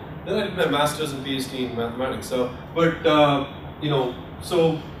engineering. Then I did my master's and PhD in mathematics. So, but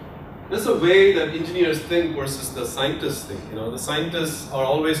so there's a way that engineers think versus the scientists think. The scientists are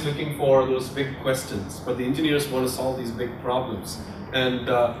always looking for those big questions, but the engineers want to solve these big problems. And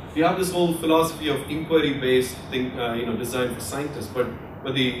we have this whole philosophy of inquiry-based thing, design for scientists, but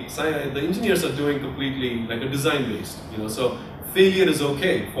the engineers are doing completely like a design-based. So failure is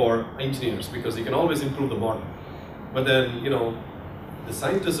okay for engineers because you can always improve the model. But then the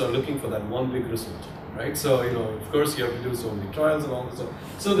scientists are looking for that one big result, right? So of course you have to do so many trials and all this stuff.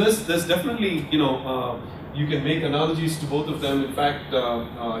 So there's definitely you can make analogies to both of them. In fact,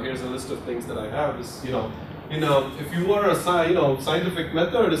 here's a list of things that I have. Is if you were a scientific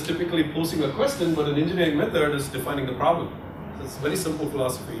method is typically posing a question, but an engineering method is defining the problem. So it's a very simple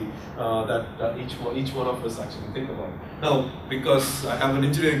philosophy that each one of us actually think about. Now, because I have an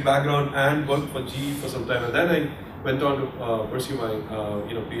engineering background and worked for GE for some time, and then I went on to pursue my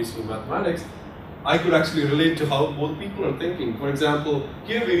PhD in mathematics, I could actually relate to how both people are thinking. For example,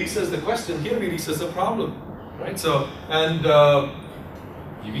 here we research the question, here we research the problem, right? So, and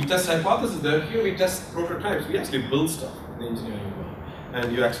we test hypotheses there, here we test prototypes. We actually build stuff in the engineering world.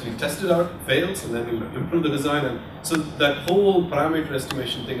 And you actually test it out, fails, and then you improve the design. And so that whole parameter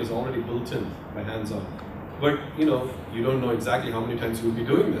estimation thing is already built in by hands-on. But you don't know exactly how many times you will be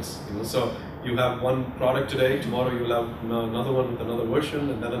doing this. So you have one product today, tomorrow you'll have another one with another version,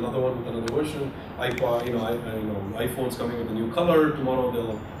 and then another one with another version. iPhone's coming with a new color. Tomorrow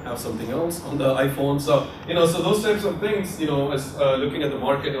they'll have something else on the iPhone. So so those types of things. As looking at the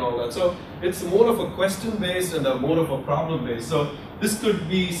market and all that. So it's more of a question-based and more of a problem-based. So this could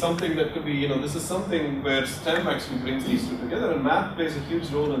be something that could be. This is something where STEM actually brings these two together, and math plays a huge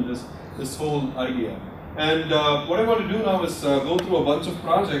role in this whole idea. And what I want to do now is go through a bunch of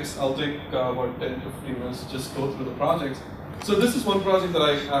projects. I'll take about 10 to 15 minutes to just go through the projects. So this is one project that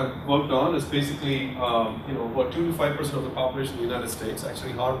I've worked on. It's basically about 2 to 5% of the population in the United States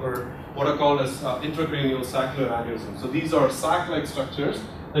actually harbor what are called as intracranial saccular aneurysms. So these are sac-like structures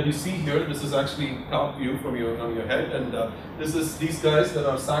that you see here. This is actually top view from on your head, and this is these guys that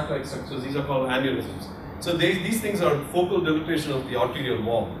are sac-like structures. These are called aneurysms. So these things are focal dilatation of the arterial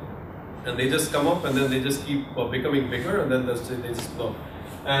wall. And they just come up and then they just keep becoming bigger, and then they just blow.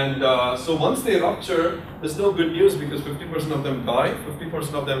 And so once they rupture, there's no good news because 50% of them die,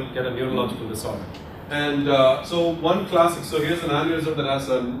 50% of them get a neurological disorder. And so one classic, so here's an aneurysm that has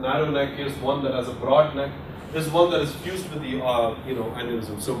a narrow neck, here's one that has a broad neck, there's one that is fused with the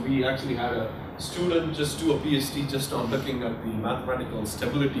aneurysm. So we actually had a student just do a PhD just on looking at the mathematical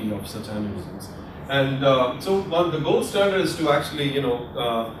stability of such aneurysms. And so the gold standard is to actually,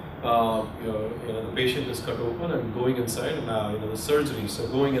 the patient is cut open and going inside and the surgery, so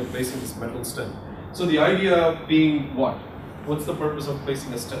going and placing this metal stent. So the idea being what? What's the purpose of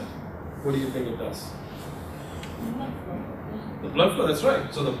placing a stent? What do you think it does? The blood flow, that's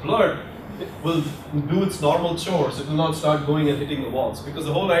right. So the blood will do its normal chores. It will not start going and hitting the walls, because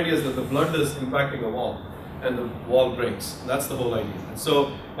the whole idea is that the blood is impacting the wall and the wall breaks. That's the whole idea. And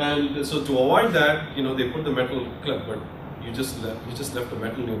so to avoid that, they put the metal clip, but you just left a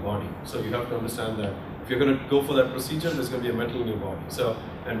metal in your body. So you have to understand that if you're going to go for that procedure, there's going to be a metal in your body. So,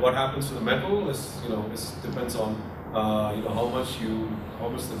 and what happens to the metal is, depends on how much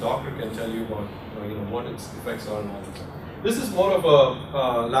the doctor can tell you about what its effects are and all that. This is more of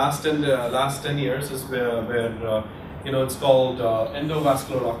a last 10 years is where it's called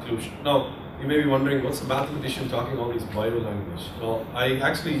endovascular occlusion. Now you may be wondering, what's a mathematician talking all these bio language? Well, I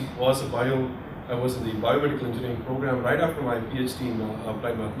actually was I was in the biomedical engineering program right after my PhD in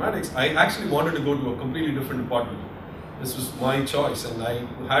applied mathematics. I actually wanted to go to a completely different department. This was my choice, and I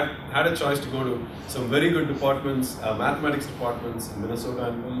had a choice to go to some very good departments, mathematics departments in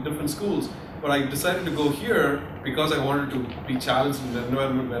Minnesota and different schools. But I decided to go here because I wanted to be challenged in an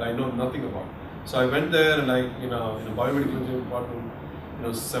environment where I know nothing about. So I went there, and in a biomedical engineering department,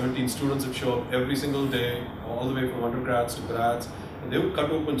 17 students would show up every single day, all the way from undergrads to grads, and they would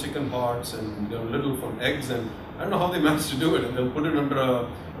cut open chicken hearts and little from eggs, and I don't know how they managed to do it, and they'll put it under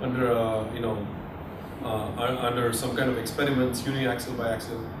some kind of experiments, uniaxial,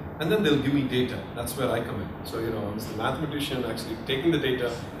 biaxial, and then they'll give me data. That's where I come in. So, I was the mathematician actually taking the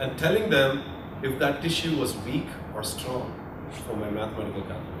data and telling them if that tissue was weak or strong from my mathematical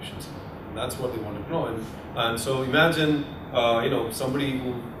calculations. And that's what they wanted to know. And so imagine, somebody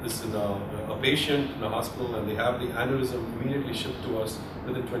who is a patient in a hospital, and they have the aneurysm immediately shipped to us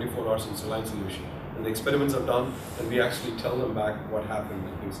within 24 hours in saline solution. And the experiments are done, and we actually tell them back what happened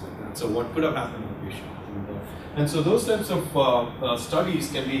and things like that. So what could have happened to the patient. And so those types of studies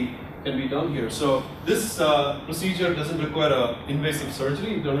can be done here. So this procedure doesn't require an invasive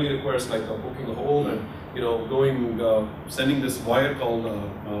surgery. It only requires like poking a hole and sending this wire called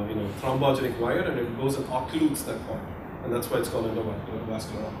thrombogenic wire, and it goes and occludes that part, and that's why it's called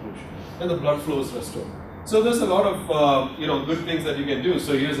endovascular occlusion. And the blood flow is restored. So there's a lot of good things that you can do.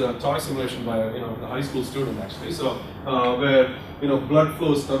 So here's a toy simulation by a high school student actually. So where blood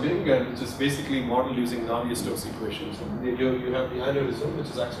flow is coming, and which is basically modeled using Navier-Stokes equations. And you have the aneurysm, which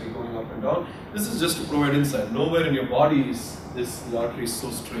is actually going up and down. This is just to provide insight. Nowhere in your body is the artery is so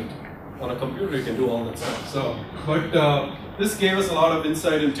straight. On a computer, you can do all that stuff. So, but this gave us a lot of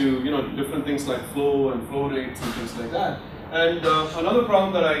insight into different things like flow and flow rates and things like that. And another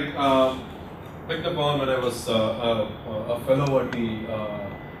problem that I picked up on when I was a fellow at the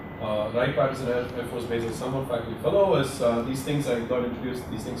Wright-Patterson Air Force Base as summer faculty fellow is these things I got introduced,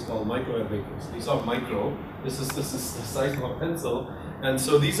 these things called micro air vehicles. These are micro. This is the size of a pencil. And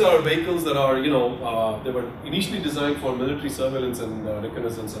so these are vehicles that are, they were initially designed for military surveillance and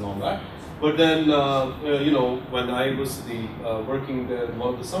reconnaissance and all that. But then, when I was working there in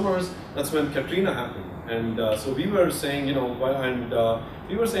one of the summers, that's when Katrina happened. And so we were saying,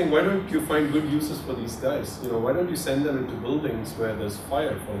 why don't you find good uses for these guys? Why don't you send them into buildings where there's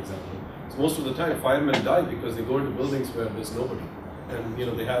fire, for example? So most of the time, firemen die because they go into buildings where there's nobody. And,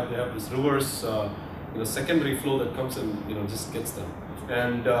 they have this reverse, secondary flow that comes and, just gets them.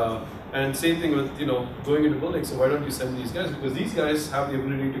 And same thing with going into buildings. So why don't you send these guys? Because these guys have the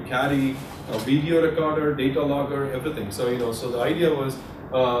ability to carry a video recorder, data logger, everything. So so the idea was,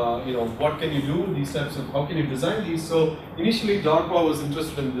 what can you do with these types of? How can you design these? So initially, DARPA was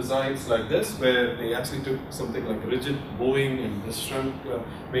interested in designs like this, where they actually took something like rigid Boeing and just shrunk,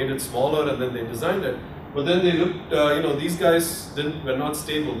 made it smaller, and then they designed it. But then they looked, these guys were not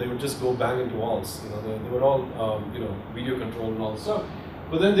stable. They would just go bang into walls. They were all, video controlled and all that stuff.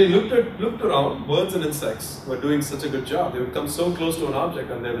 But then they looked around. Birds and insects were doing such a good job. They would come so close to an object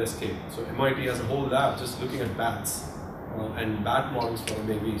and they would escape. So MIT has a whole lab just looking at bats and bat models for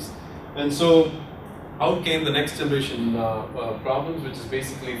babies. And so out came the next generation problems, which is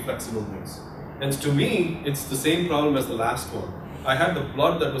basically flexible wings. And to me, it's the same problem as the last one. I had the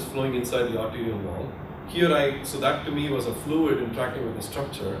blood that was flowing inside the arterial wall. So that to me was a fluid interacting with the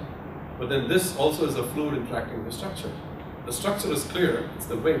structure, but then this also is a fluid interacting with the structure. The structure is clear, it's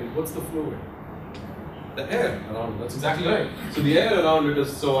the wing. What's the fluid? The air around it. That's exactly right. So the air around it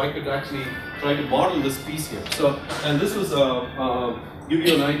is, so I could actually try to model this piece here. So, and this was give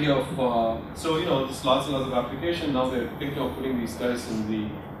you an idea of, this lots and lots of application. Now they're thinking of putting these guys in the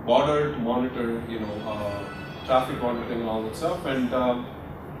border to monitor, traffic monitoring and all that stuff. And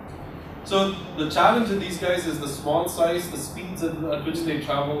so the challenge in these guys is the small size, the speeds at which they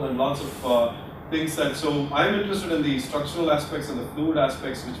travel, and lots of things that, so I'm interested in the structural aspects and the fluid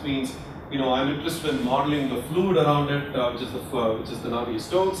aspects, which means I'm interested in modeling the fluid around it, which is the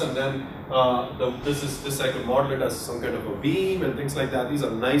Navier-Stokes, and then this I could model it as some kind of a beam and things like that. These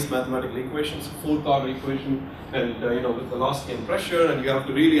are nice mathematical equations, 4-order equation, and with velocity and pressure, and you have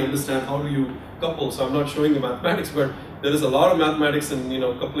to really understand how do you couple. So I'm not showing the mathematics, but there is a lot of mathematics in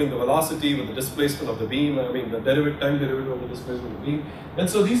coupling the velocity with the displacement of the beam. I mean the time derivative of the displacement of the beam. And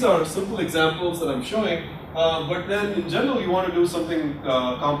so these are simple examples that I'm showing. But then in general you want to do something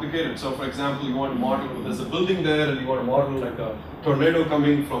complicated. So for example, you want to model, there's a building there and you want to model like a tornado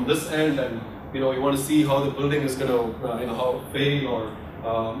coming from this end, and you want to see how the building is going to how fail, or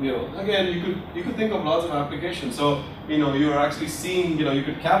again you could think of lots of applications. So you're actually seeing, you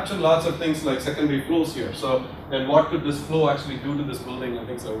could capture lots of things like secondary flows here. So then what could this flow actually do to this building and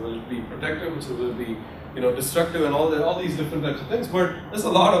things like, will it be protective, which will it be destructive, and all these different types of things. But there's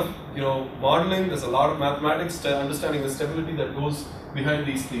a lot of modeling, there's a lot of mathematics to understanding the stability that goes behind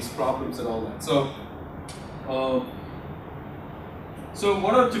these problems and all that. So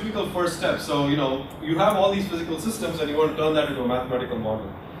what are typical first steps? So you have all these physical systems and you want to turn that into a mathematical model.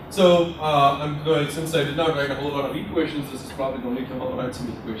 So since I did not write a whole lot of equations, this is probably the only time I'll write some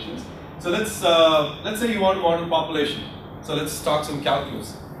equations. So let's say you want to model population. So let's talk some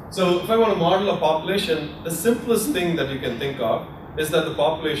calculus. So if I want to model a population, the simplest thing that you can think of is that the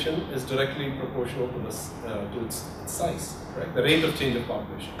population is directly proportional to its size, right? The rate of change of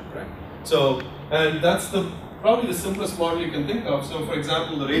population, right? So, and that's probably the simplest model you can think of. So for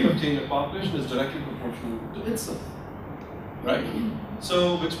example, the rate of change of population is directly proportional to itself, right?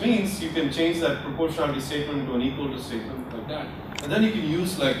 So which means you can change that proportionality statement to an equal to statement like that. And then you can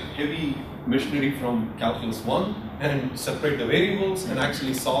use like heavy machinery from calculus 1 and separate the variables and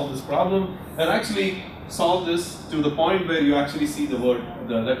actually solve this problem, and actually solve this to the point where you actually see the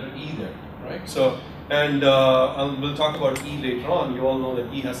letter E there, right? So, and we'll talk about E later on. You all know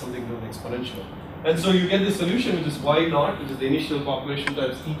that E has something to do with exponential. And so you get the solution, which is y naught, which is the initial population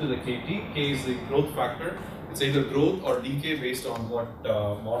times e to the kt. K is the growth factor. It's either growth or decay based on what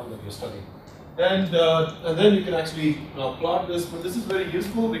model that you're studying. And then you can actually plot this, but this is very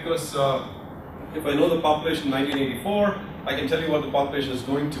useful because if I know the population in 1984, I can tell you what the population is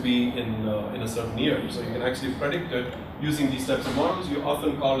going to be in a certain year. So you can actually predict it using these types of models. You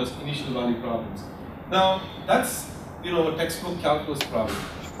often call as initial value problems. Now that's a textbook calculus problem.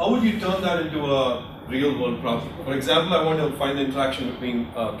 How would you turn that into a real world problem? For example, I want to find the interaction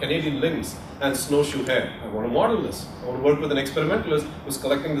between Canadian lynx and snowshoe hare. I want to model this. I want to work with an experimentalist who's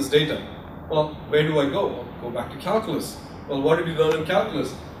collecting this data. Well, where do I go? Well, go back to calculus. Well, what did you learn in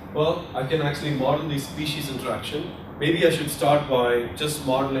calculus? Well, I can actually model the species interaction. Maybe I should start by just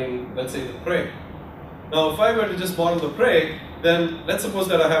modeling, let's say, the prey. Now, if I were to just model the prey, then let's suppose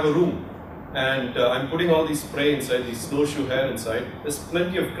that I have a room and I'm putting all these prey inside, these snowshoe hare inside. There's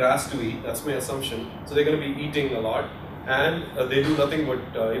plenty of grass to eat, that's my assumption. So they're going to be eating a lot, and they do nothing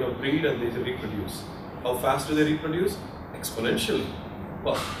but breed and they reproduce. How fast do they reproduce? Exponentially.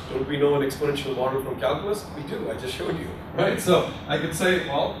 Well, don't we know an exponential model from calculus? We do, I just showed you, right? So I could say,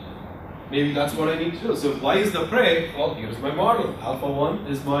 well, maybe that's what I need to do. So why is the prey? Well, here's my model. Alpha 1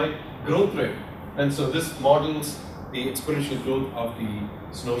 is my growth rate. And so this models the exponential growth of the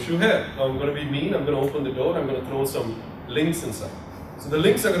snowshoe hare. Now I'm going to be mean, I'm going to open the door, I'm going to throw some lynx inside. So the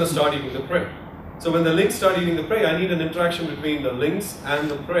lynx are going to start eating the prey. So when the lynx start eating the prey, I need an interaction between the lynx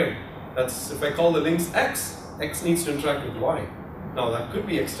and the prey. That's, if I call the lynx x, x needs to interact with y. Now that could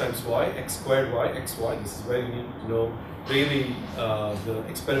be x times y, x squared y, xy. This is where you need to know really the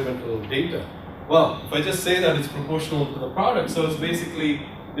experimental data. Well, if I just say that it's proportional to the product, so it's basically,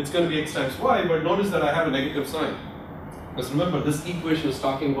 it's going to be x times y, but notice that I have a negative sign. Because remember, this equation is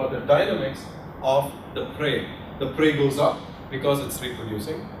talking about the dynamics of the prey. The prey goes up because it's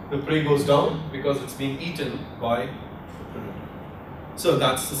reproducing. The prey goes down because it's being eaten by the predator. So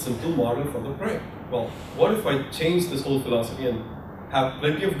that's the simple model for the prey. Well, what if I change this whole philosophy and have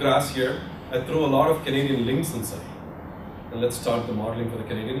plenty of grass here, I throw a lot of Canadian lynx inside. And let's start the modeling for the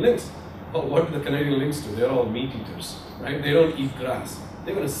Canadian lynx. Well, what do the Canadian lynx do? They're all meat eaters, right? They don't eat grass.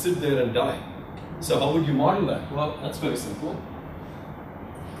 They're going to sit there and die. So how would you model that? Well, that's very simple.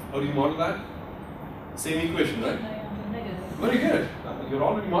 How do you model that? Same equation, right? Very good. You're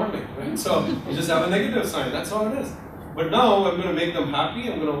already modeling, right? So you just have a negative sign. That's all it is. But now I'm going to make them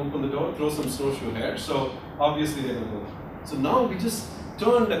happy. I'm going to open the door, throw some snowshoe hare. So obviously they're going to go. So now we just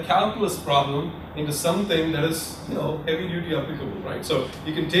turned a calculus problem into something that is, heavy duty applicable, right? So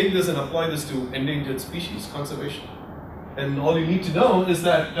you can take this and apply this to endangered species conservation. And all you need to know is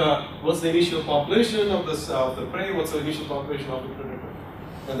that what's the initial population of the prey, what's the initial population of the predator.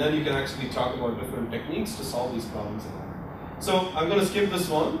 And then you can actually talk about different techniques to solve these problems. So I'm going to skip this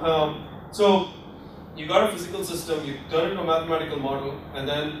one. So you got a physical system, you turn it into a mathematical model, and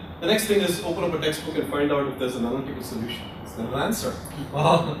then the next thing is open up a textbook and find out if there's an analytical solution. Is there an answer?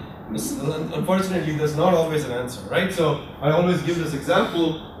 Well, unfortunately, there's not always an answer, right? So I always give this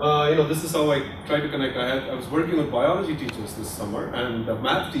example. This is how I try to connect. I was working with biology teachers this summer, and the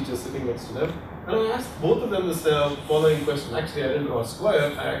math teacher sitting next to them, and I asked both of them this following question. Actually, I didn't draw a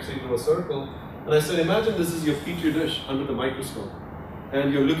square. I actually drew a circle, and I said, imagine this is your petri dish under the microscope,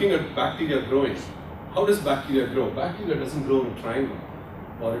 and you're looking at bacteria growing. How does bacteria grow? Bacteria doesn't grow in a triangle,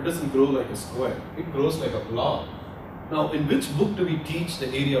 or it doesn't grow like a square. It grows like a blob. Now, in which book do we teach the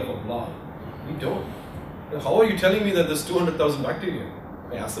area of a blob? We don't. How are you telling me that there's 200,000 bacteria?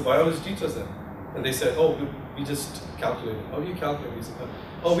 I asked the biology teachers then, and they said, oh, we just calculated. How do you calculate?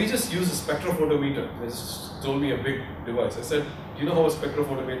 Oh, we just use a spectrophotometer. They just told me a big device. I said, do you know how a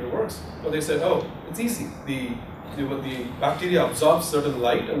spectrophotometer works? Oh, they said, oh, it's easy. The bacteria absorbs certain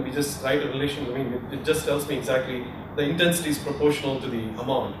light, and we just write a relation. I mean, it just tells me exactly the intensity is proportional to the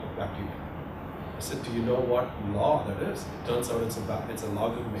amount of bacteria. I said, do you know what law that is? It turns out it's a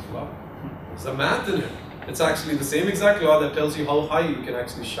logarithmic law. There's a math in it. It's actually the same exact law that tells you how high you can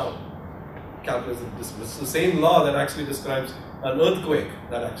actually shout. It's the same law that actually describes an earthquake.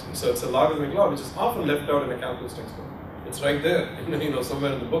 So it's a logarithmic law, which is often left out in a calculus textbook. It's right there,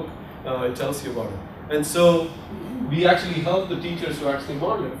 somewhere in the book. It tells you about it. And so we actually help the teachers to actually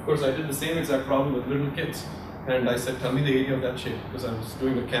model it. Of course, I did the same exact problem with little kids. And I said, tell me the area of that shape. Because I was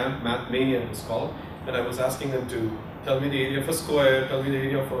doing a camp, Math Mania it was called. And I was asking them to tell me the area of a square, tell me the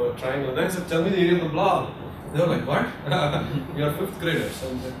area of a triangle. And I said, tell me the area of the blob. They were like, what? We are 5th graders.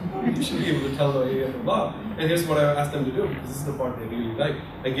 And you should be able to tell the area of the blob. And here's what I asked them to do, because this is the part they really like.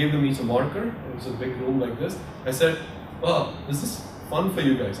 I gave them each a marker. It was a big room like this. I said, well, this is fun for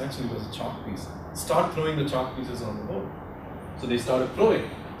you guys. Actually, it was a chalk piece. Start throwing the chalk pieces on the board. So they started throwing.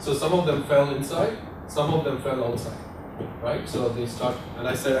 So some of them fell inside, some of them fell outside. Right? So they start, and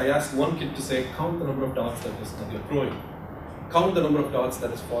I asked one kid to say, count the number of dots that you're throwing. Count the number of dots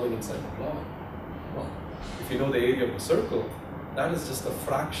that is falling inside the blob. Well, if you know the area of the circle, that is just a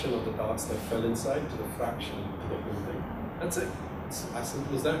fraction of the dots that fell inside to the fraction of the whole thing. That's it. It's as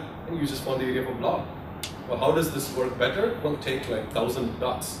simple as that. And you just found the area of a blob. Well, how does this work better? Well, take like 1,000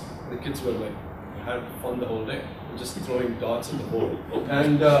 dots. The kids were like, had fun the whole day, just throwing dots at the board.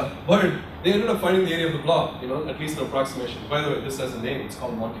 And but they ended up finding the area of the blob, at least an approximation. By the way, this has a name. It's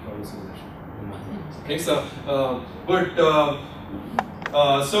called Monte Carlo simulation. Okay, so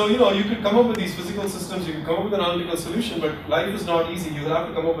so you could come up with these physical systems. You could come up with an analytical solution, but life is not easy. You have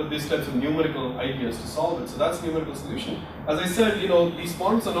to come up with these types of numerical ideas to solve it. So that's numerical solution. As I said, these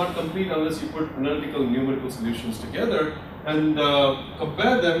models are not complete unless you put analytical and numerical solutions together and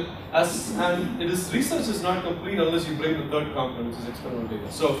compare them. And research is not complete unless you bring the third component, which is experimental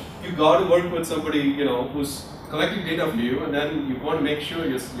data. So you got to work with somebody who's collecting data for you, and then you want to make sure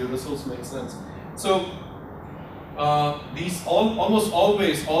your results make sense. So almost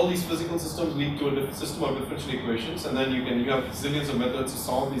always all these physical systems lead to a system of differential equations, and then you have zillions of methods to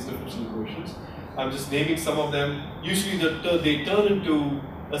solve these differential equations. I'm just naming some of them. Usually they turn into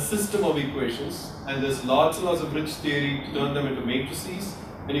a system of equations, and there's lots and lots of rich theory to turn them into matrices,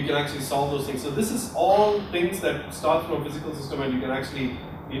 and you can actually solve those things. So this is all things that start from a physical system, and you can actually,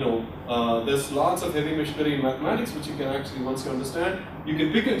 there's lots of heavy machinery in mathematics which you can actually, once you understand, you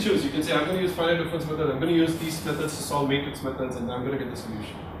can pick and choose. You can say, I'm going to use finite difference method, I'm going to use these methods to solve matrix methods, and I'm going to get the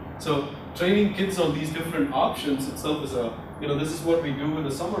solution. So training kids on these different options itself is this is what we do in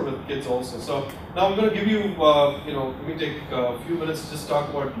the summer with kids also. So now I'm going to give you, let me take a few minutes to just talk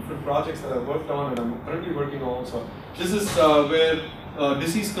about different projects that I've worked on and I'm currently working on also. This is where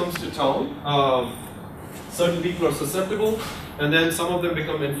disease comes to town. Certain people are susceptible, and then some of them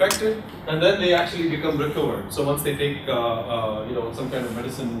become infected, and then they actually become recovered. So once they take, some kind of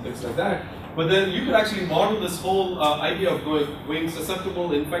medicine and things like that. But then you could actually model this whole idea of going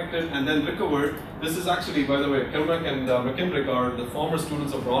susceptible, infected, and then recovered. This is actually, by the way, Kelmack and McKendrick are the former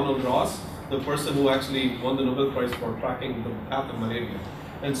students of Ronald Ross, the person who actually won the Nobel Prize for tracking the path of malaria.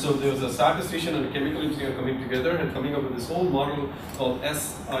 And so there was a statistician and a chemical engineer coming together and coming up with this whole model called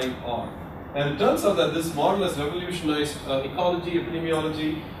SIR. And it turns out that this model has revolutionized ecology,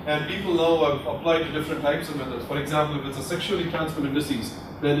 epidemiology, and people now have applied to different types of methods. For example, if it's a sexually transmitted disease,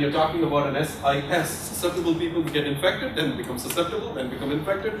 then you're talking about an SIS. Susceptible people get infected, then become susceptible, then become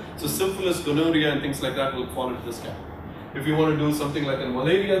infected. So syphilis, gonorrhea, and things like that will fall into this category. If you want to do something like in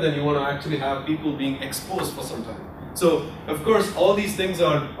malaria, then you want to actually have people being exposed for some time. So of course, all these things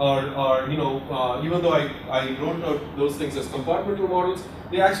are you know, even though I wrote out those things as compartmental models,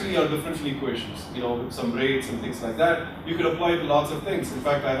 they actually are differential equations, you know, with some rates and things like that. You could apply it to lots of things. In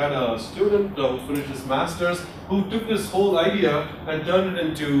fact, I had a student who finished his master's who took this whole idea and turned it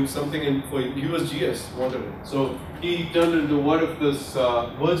into something for USGS wanted it. So he turned it into what if this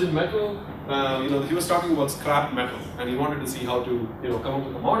virgin metal, you know, he was talking about scrap metal, and he wanted to see how to, you know, come up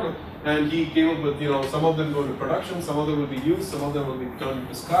with a model. And he came up with, you know, some of them go to production, some of them will be used, some of them will be turned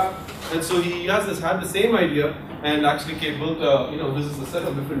into scrap. And so he had the same idea and actually built you know, this is a set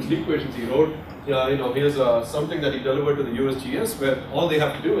of differential equations he wrote. You know, here's something that he delivered to the USGS where all they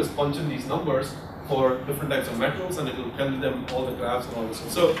have to do is punch in these numbers for different types of metals, and it will tell them all the graphs and all this.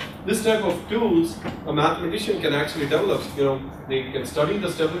 So this type of tools a mathematician can actually develop. You know, they can study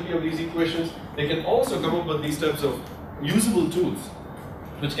the stability of these equations. They can also come up with these types of usable tools,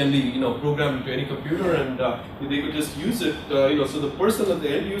 which can be, you know, programmed into any computer, and they could just use it. You know, so the person at the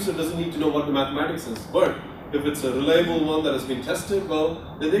end user doesn't need to know what the mathematics is, but if it's a reliable one that has been tested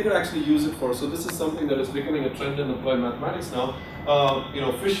well, then they could actually use it for. So this is something that is becoming a trend in applied mathematics now. You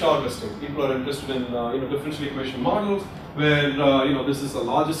know, fish harvesting. People are interested in you know, differential equation models where you know, this is a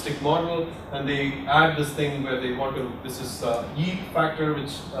logistic model, and they add this thing where they want to. This is yield factor,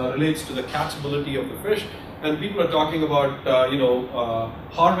 which relates to the catchability of the fish. And people are talking about you know,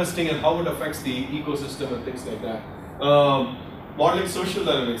 harvesting and how it affects the ecosystem and things like that. Modeling social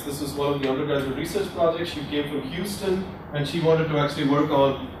dynamics. This was one of the undergraduate research projects. She came from Houston, and she wanted to actually work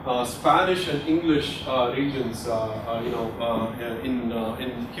on Spanish and English regions, you know,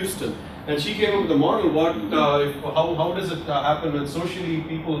 in Houston. And she came up with a model. How does it happen when socially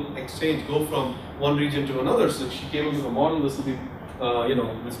people go from one region to another? So she came up with a model. This will be you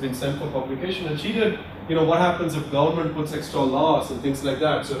know, it's been sent for publication, and she did, you know, what happens if government puts extra laws and things like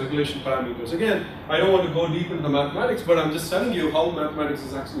that, so regulation parameters. Again, I don't want to go deep into the mathematics, but I'm just telling you how mathematics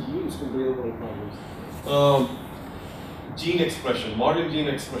is actually used in real world problems. Gene expression, modeling gene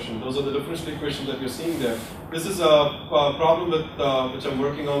expression, those are the differential equations that you're seeing there. This is a problem with, which I'm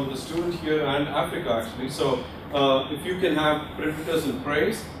working on with a student here and Africa actually. So if you can have predators and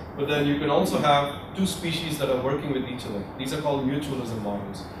prey, but then you can also have two species that are working with each other. These are called mutualism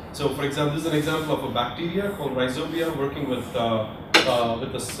models. So for example, this is an example of a bacteria called rhizobia working with the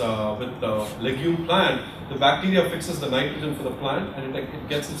legume plant. The bacteria fixes the nitrogen for the plant, and it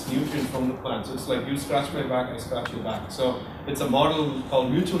gets its nutrient from the plant. So it's like you scratch my back, I scratch your back. So it's a model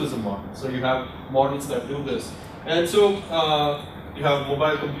called mutualism model. So you have models that do this. And so you have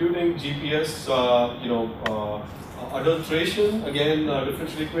mobile computing, GPS, you know, adulteration, again,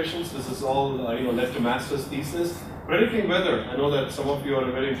 differential equations. This is all you know, led to master's thesis. Predicting weather. I know that some of you are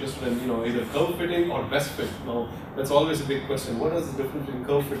very interested in, you know, either curve fitting or best fit. Now, that's always a big question. What is the difference between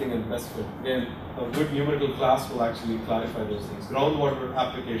curve fitting and best fit? Again, a good numerical class will actually clarify those things. Groundwater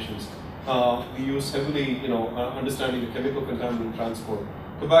applications. We use heavily, you know, understanding the chemical contaminant transport.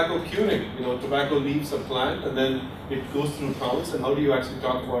 Tobacco curing. You know, tobacco leaves a plant and then it goes through towns. And how do you actually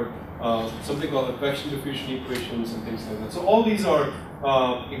talk about something called advection diffusion equations and things like that. So all these are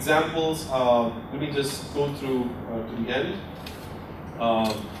examples. Let me just go through to the end.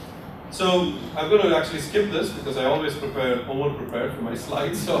 So I'm going to actually skip this because I always over-prepare for my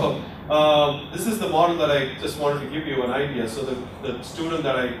slides. So this is the model that I just wanted to give you an idea. So the student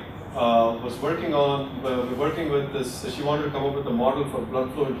that I was working with this, she wanted to come up with a model for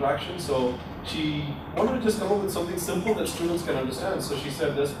blood flow interaction. So she wanted to just come up with something simple that students can understand. So she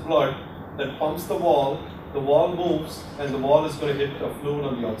said there's blood that pumps the wall moves, and the wall is going to hit a fluid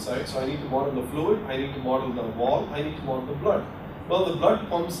on the outside. So I need to model the fluid, I need to model the wall, I need to model the blood. Well, the blood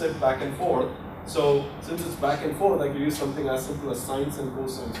pumps it back and forth. So since it's back and forth, I can use something as simple as sines and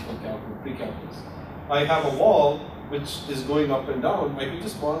cosines for pre-calculus. I have a wall which is going up and down. I can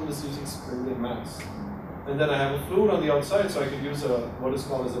just model this using spring and mass. And then I have a fluid on the outside, so I can use what is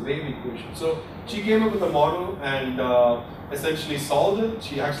called as a wave equation. So she came up with a model and essentially solved it.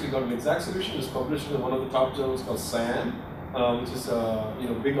 She actually got an exact solution. It's published in one of the top journals called SCIAN, which is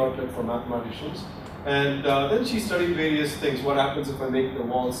a big outlet for mathematicians. And then she studied various things. What happens if I make the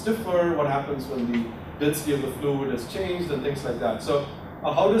wall stiffer? What happens when the density of the fluid is changed and things like that. So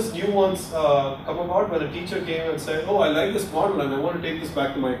how does new ones come about? When a teacher came and said, oh, I like this model and I want to take this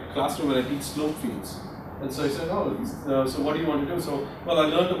back to my classroom and I teach slope fields. And so I said, oh, so what do you want to do? So, well, I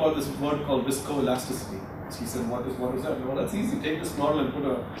learned about this word called viscoelasticity. She said, what is that? Well, that's easy. Take this model and put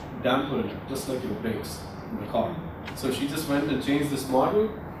a damper in it, just like your brakes in the car. So she just went and changed this model,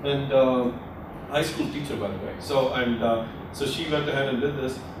 and high school teacher, by the way. So she went ahead and did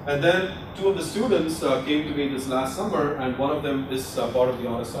this. And then two of the students came to me this last summer, and one of them is part of the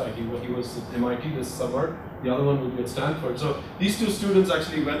RSI. He was at MIT this summer. The other one will be at Stanford. So these two students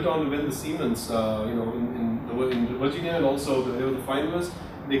actually went on to win the Siemens, in Virginia, and also they were the finalists.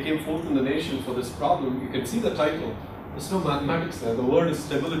 They came fourth in the nation for this problem. You can see the title. There's no mathematics there. The word is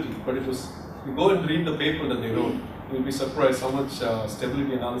stability, but it was. You go and read the paper that they wrote. You'll be surprised how much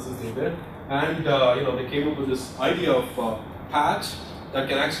stability analysis they did. And they came up with this idea of patch that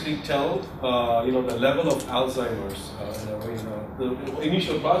can actually tell the level of Alzheimer's the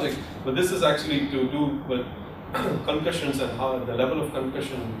initial project. But this is actually to do with concussions and how the level of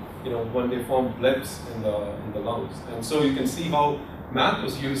concussion, when they form blebs in the lungs. And so you can see how math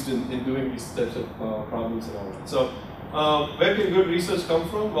was used in doing these types of problems and all that. So where can good research come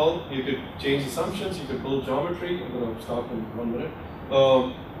from? Well, you could change assumptions, you could build geometry. I'm going to stop in 1 minute.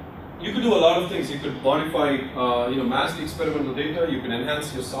 You could do a lot of things. You could modify, mask the experimental data. You can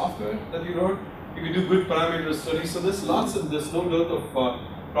enhance your software that you wrote. You could do good parameter studies. So there's no dearth of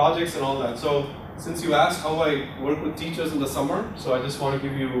projects and all that. So since you asked how I work with teachers in the summer, so I just want to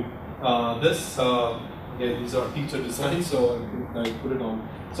give you this. These are teacher designs, so I put it on.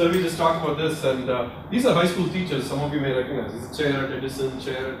 So let me just talk about this. And these are high school teachers. Some of you may recognize. It's a chair at Edison,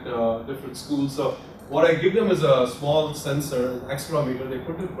 chair at different schools. So what I give them is a small sensor, an accelerometer. They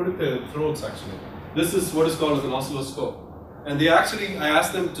put it in their throats actually. This is what is called as an oscilloscope. And I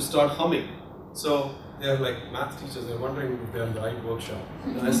asked them to start humming. So they're like math teachers. They're wondering if they're in the right workshop.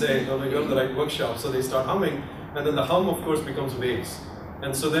 And I say, no, you're in the right workshop. So they start humming, and then the hum, of course, becomes waves.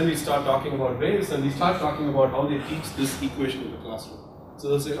 And so then we start talking about waves, and we start talking about how they teach this equation in the classroom. So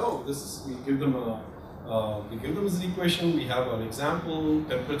they'll say, oh, we give them this equation. We have an example,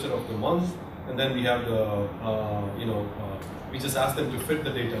 temperature of the month. And then we have we just ask them to fit the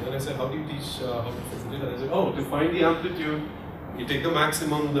data. Then I said, how do you teach how to fit the data? They said, oh, to find the amplitude, you take the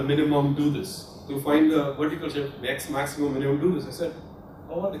maximum, the minimum, do this. To find the vertical shape, maximum, minimum, do this. I said,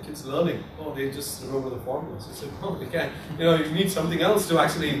 oh, are the kids learning? Oh, they just remember the formulas. I said, oh, they can't. You need something else to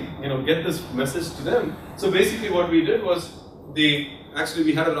actually, get this message to them. So basically what we did was, we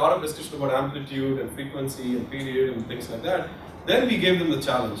had a lot of discussion about amplitude and frequency and period and things like that. Then we gave them the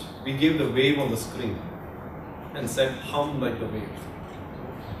challenge. We gave the wave on the screen and said, hum like the wave.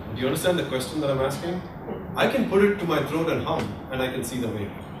 Do you understand the question that I'm asking? I can put it to my throat and hum, and I can see the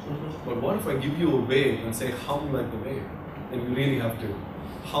wave. But what if I give you a wave and say, hum like the wave? Then you really have to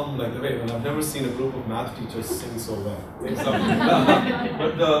hum like the wave. And I've never seen a group of math teachers sing so well.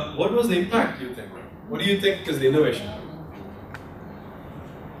 But what was the impact, do you think? What do you think is the innovation?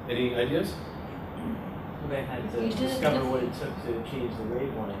 Any ideas? They had to discover what it took to change the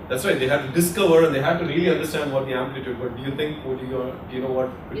wavelength. That's right. They had to discover, and they had to really understand what the amplitude. But do you think? Do you know what?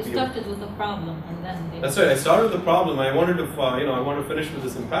 You started with the problem, and then. That's right. I started with the problem. I wanted to, I want to finish with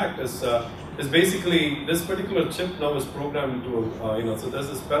this impact. Is basically this particular chip now is programmed into, So there's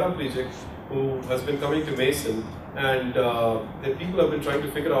this paraplegic who has been coming to Mason, and the people have been trying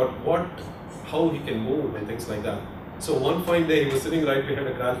to figure out how he can move and things like that. So one fine day, he was sitting right behind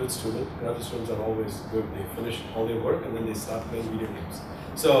a graduate student. Graduate students are always good. They finish all their work and then they start playing video games.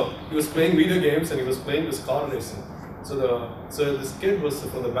 So he was playing video games and he was playing this car racing. So this kid was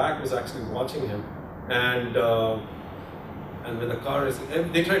from the back was actually watching him, and when the car racing,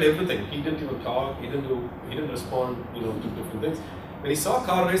 they tried everything. He didn't even talk. He didn't respond, to different things. When he saw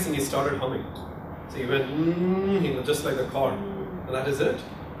car racing, he started humming. So he went, just like a car, and that is it.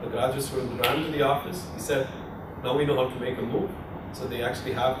 The graduate student ran to the office. He said, now we know how to make a move. So they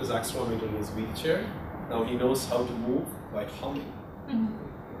actually have this accelerometer in his wheelchair. Now he knows how to move by humming.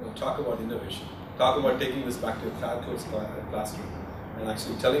 Talk about innovation. Talk about taking this back to a classroom and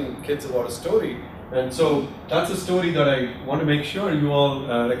actually telling kids about a story. And so that's a story that I want to make sure you all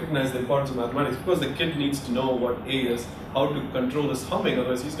recognize the importance of mathematics, because the kid needs to know what A is, how to control this humming,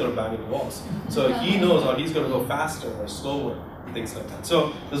 otherwise he's going to bang into walls. So he knows how he's going to go faster or slower. Things like that.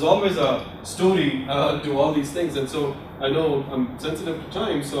 So there's always a story to all these things, and so I know I'm sensitive to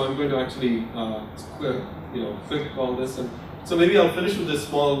time, so I'm going to actually quick all this, and so maybe I'll finish with this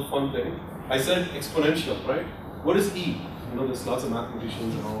small fun thing. I said exponential, right? What is E? There's lots of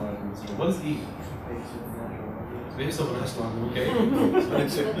mathematicians and all that. What is E? Base of natural. Okay.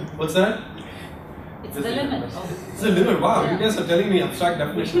 What's that? It's the limit. It's the limit. Wow, you guys are telling me abstract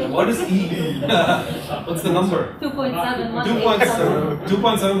definition. What is E? What's the number? 2.718.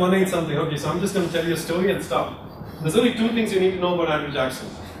 2.718 something. Okay, so I'm just going to tell you a story and stop. There's only two things you need to know about Andrew Jackson.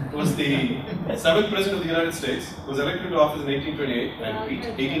 was the 7th President of the United States, was elected to office in 1828, I repeat,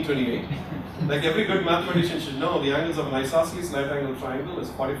 1828. Like every good mathematician should know, the angles of an isosceles right angle triangle is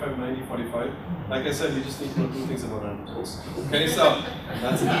 45, 90, 45. Like I said, you just need to know 2 things about random tools. Okay, so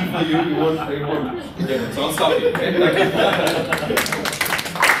that's E for you, you won't get it. So I'll stop you. Okay? Thank you.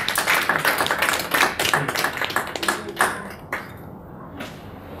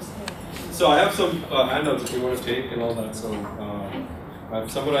 So I have some handouts if you want to take and all that. So I've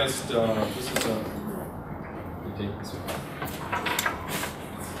summarized, this is a, you take this one.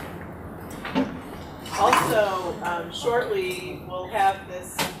 Also, shortly we'll have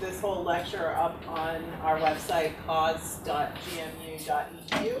this whole lecture up on our website, cause.gmu.edu.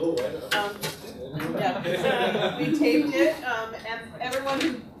 Yeah, we taped it, and everyone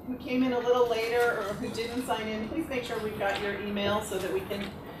who came in a little later or who didn't sign in, please make sure we've got your email so that we can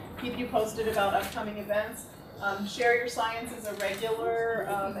keep you posted about upcoming events. Share Your Science is a regular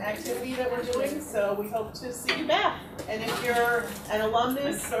activity that we're doing, so we hope to see you back. And if you're an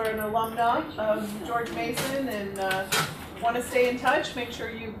alumnus or an alumna of George Mason and want to stay in touch, make sure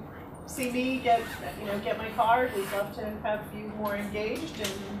you see me, get my card. We'd love to have you more engaged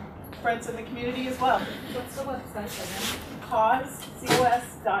and friends in the community as well. What's the website again?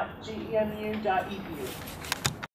 cos.gemu.edu.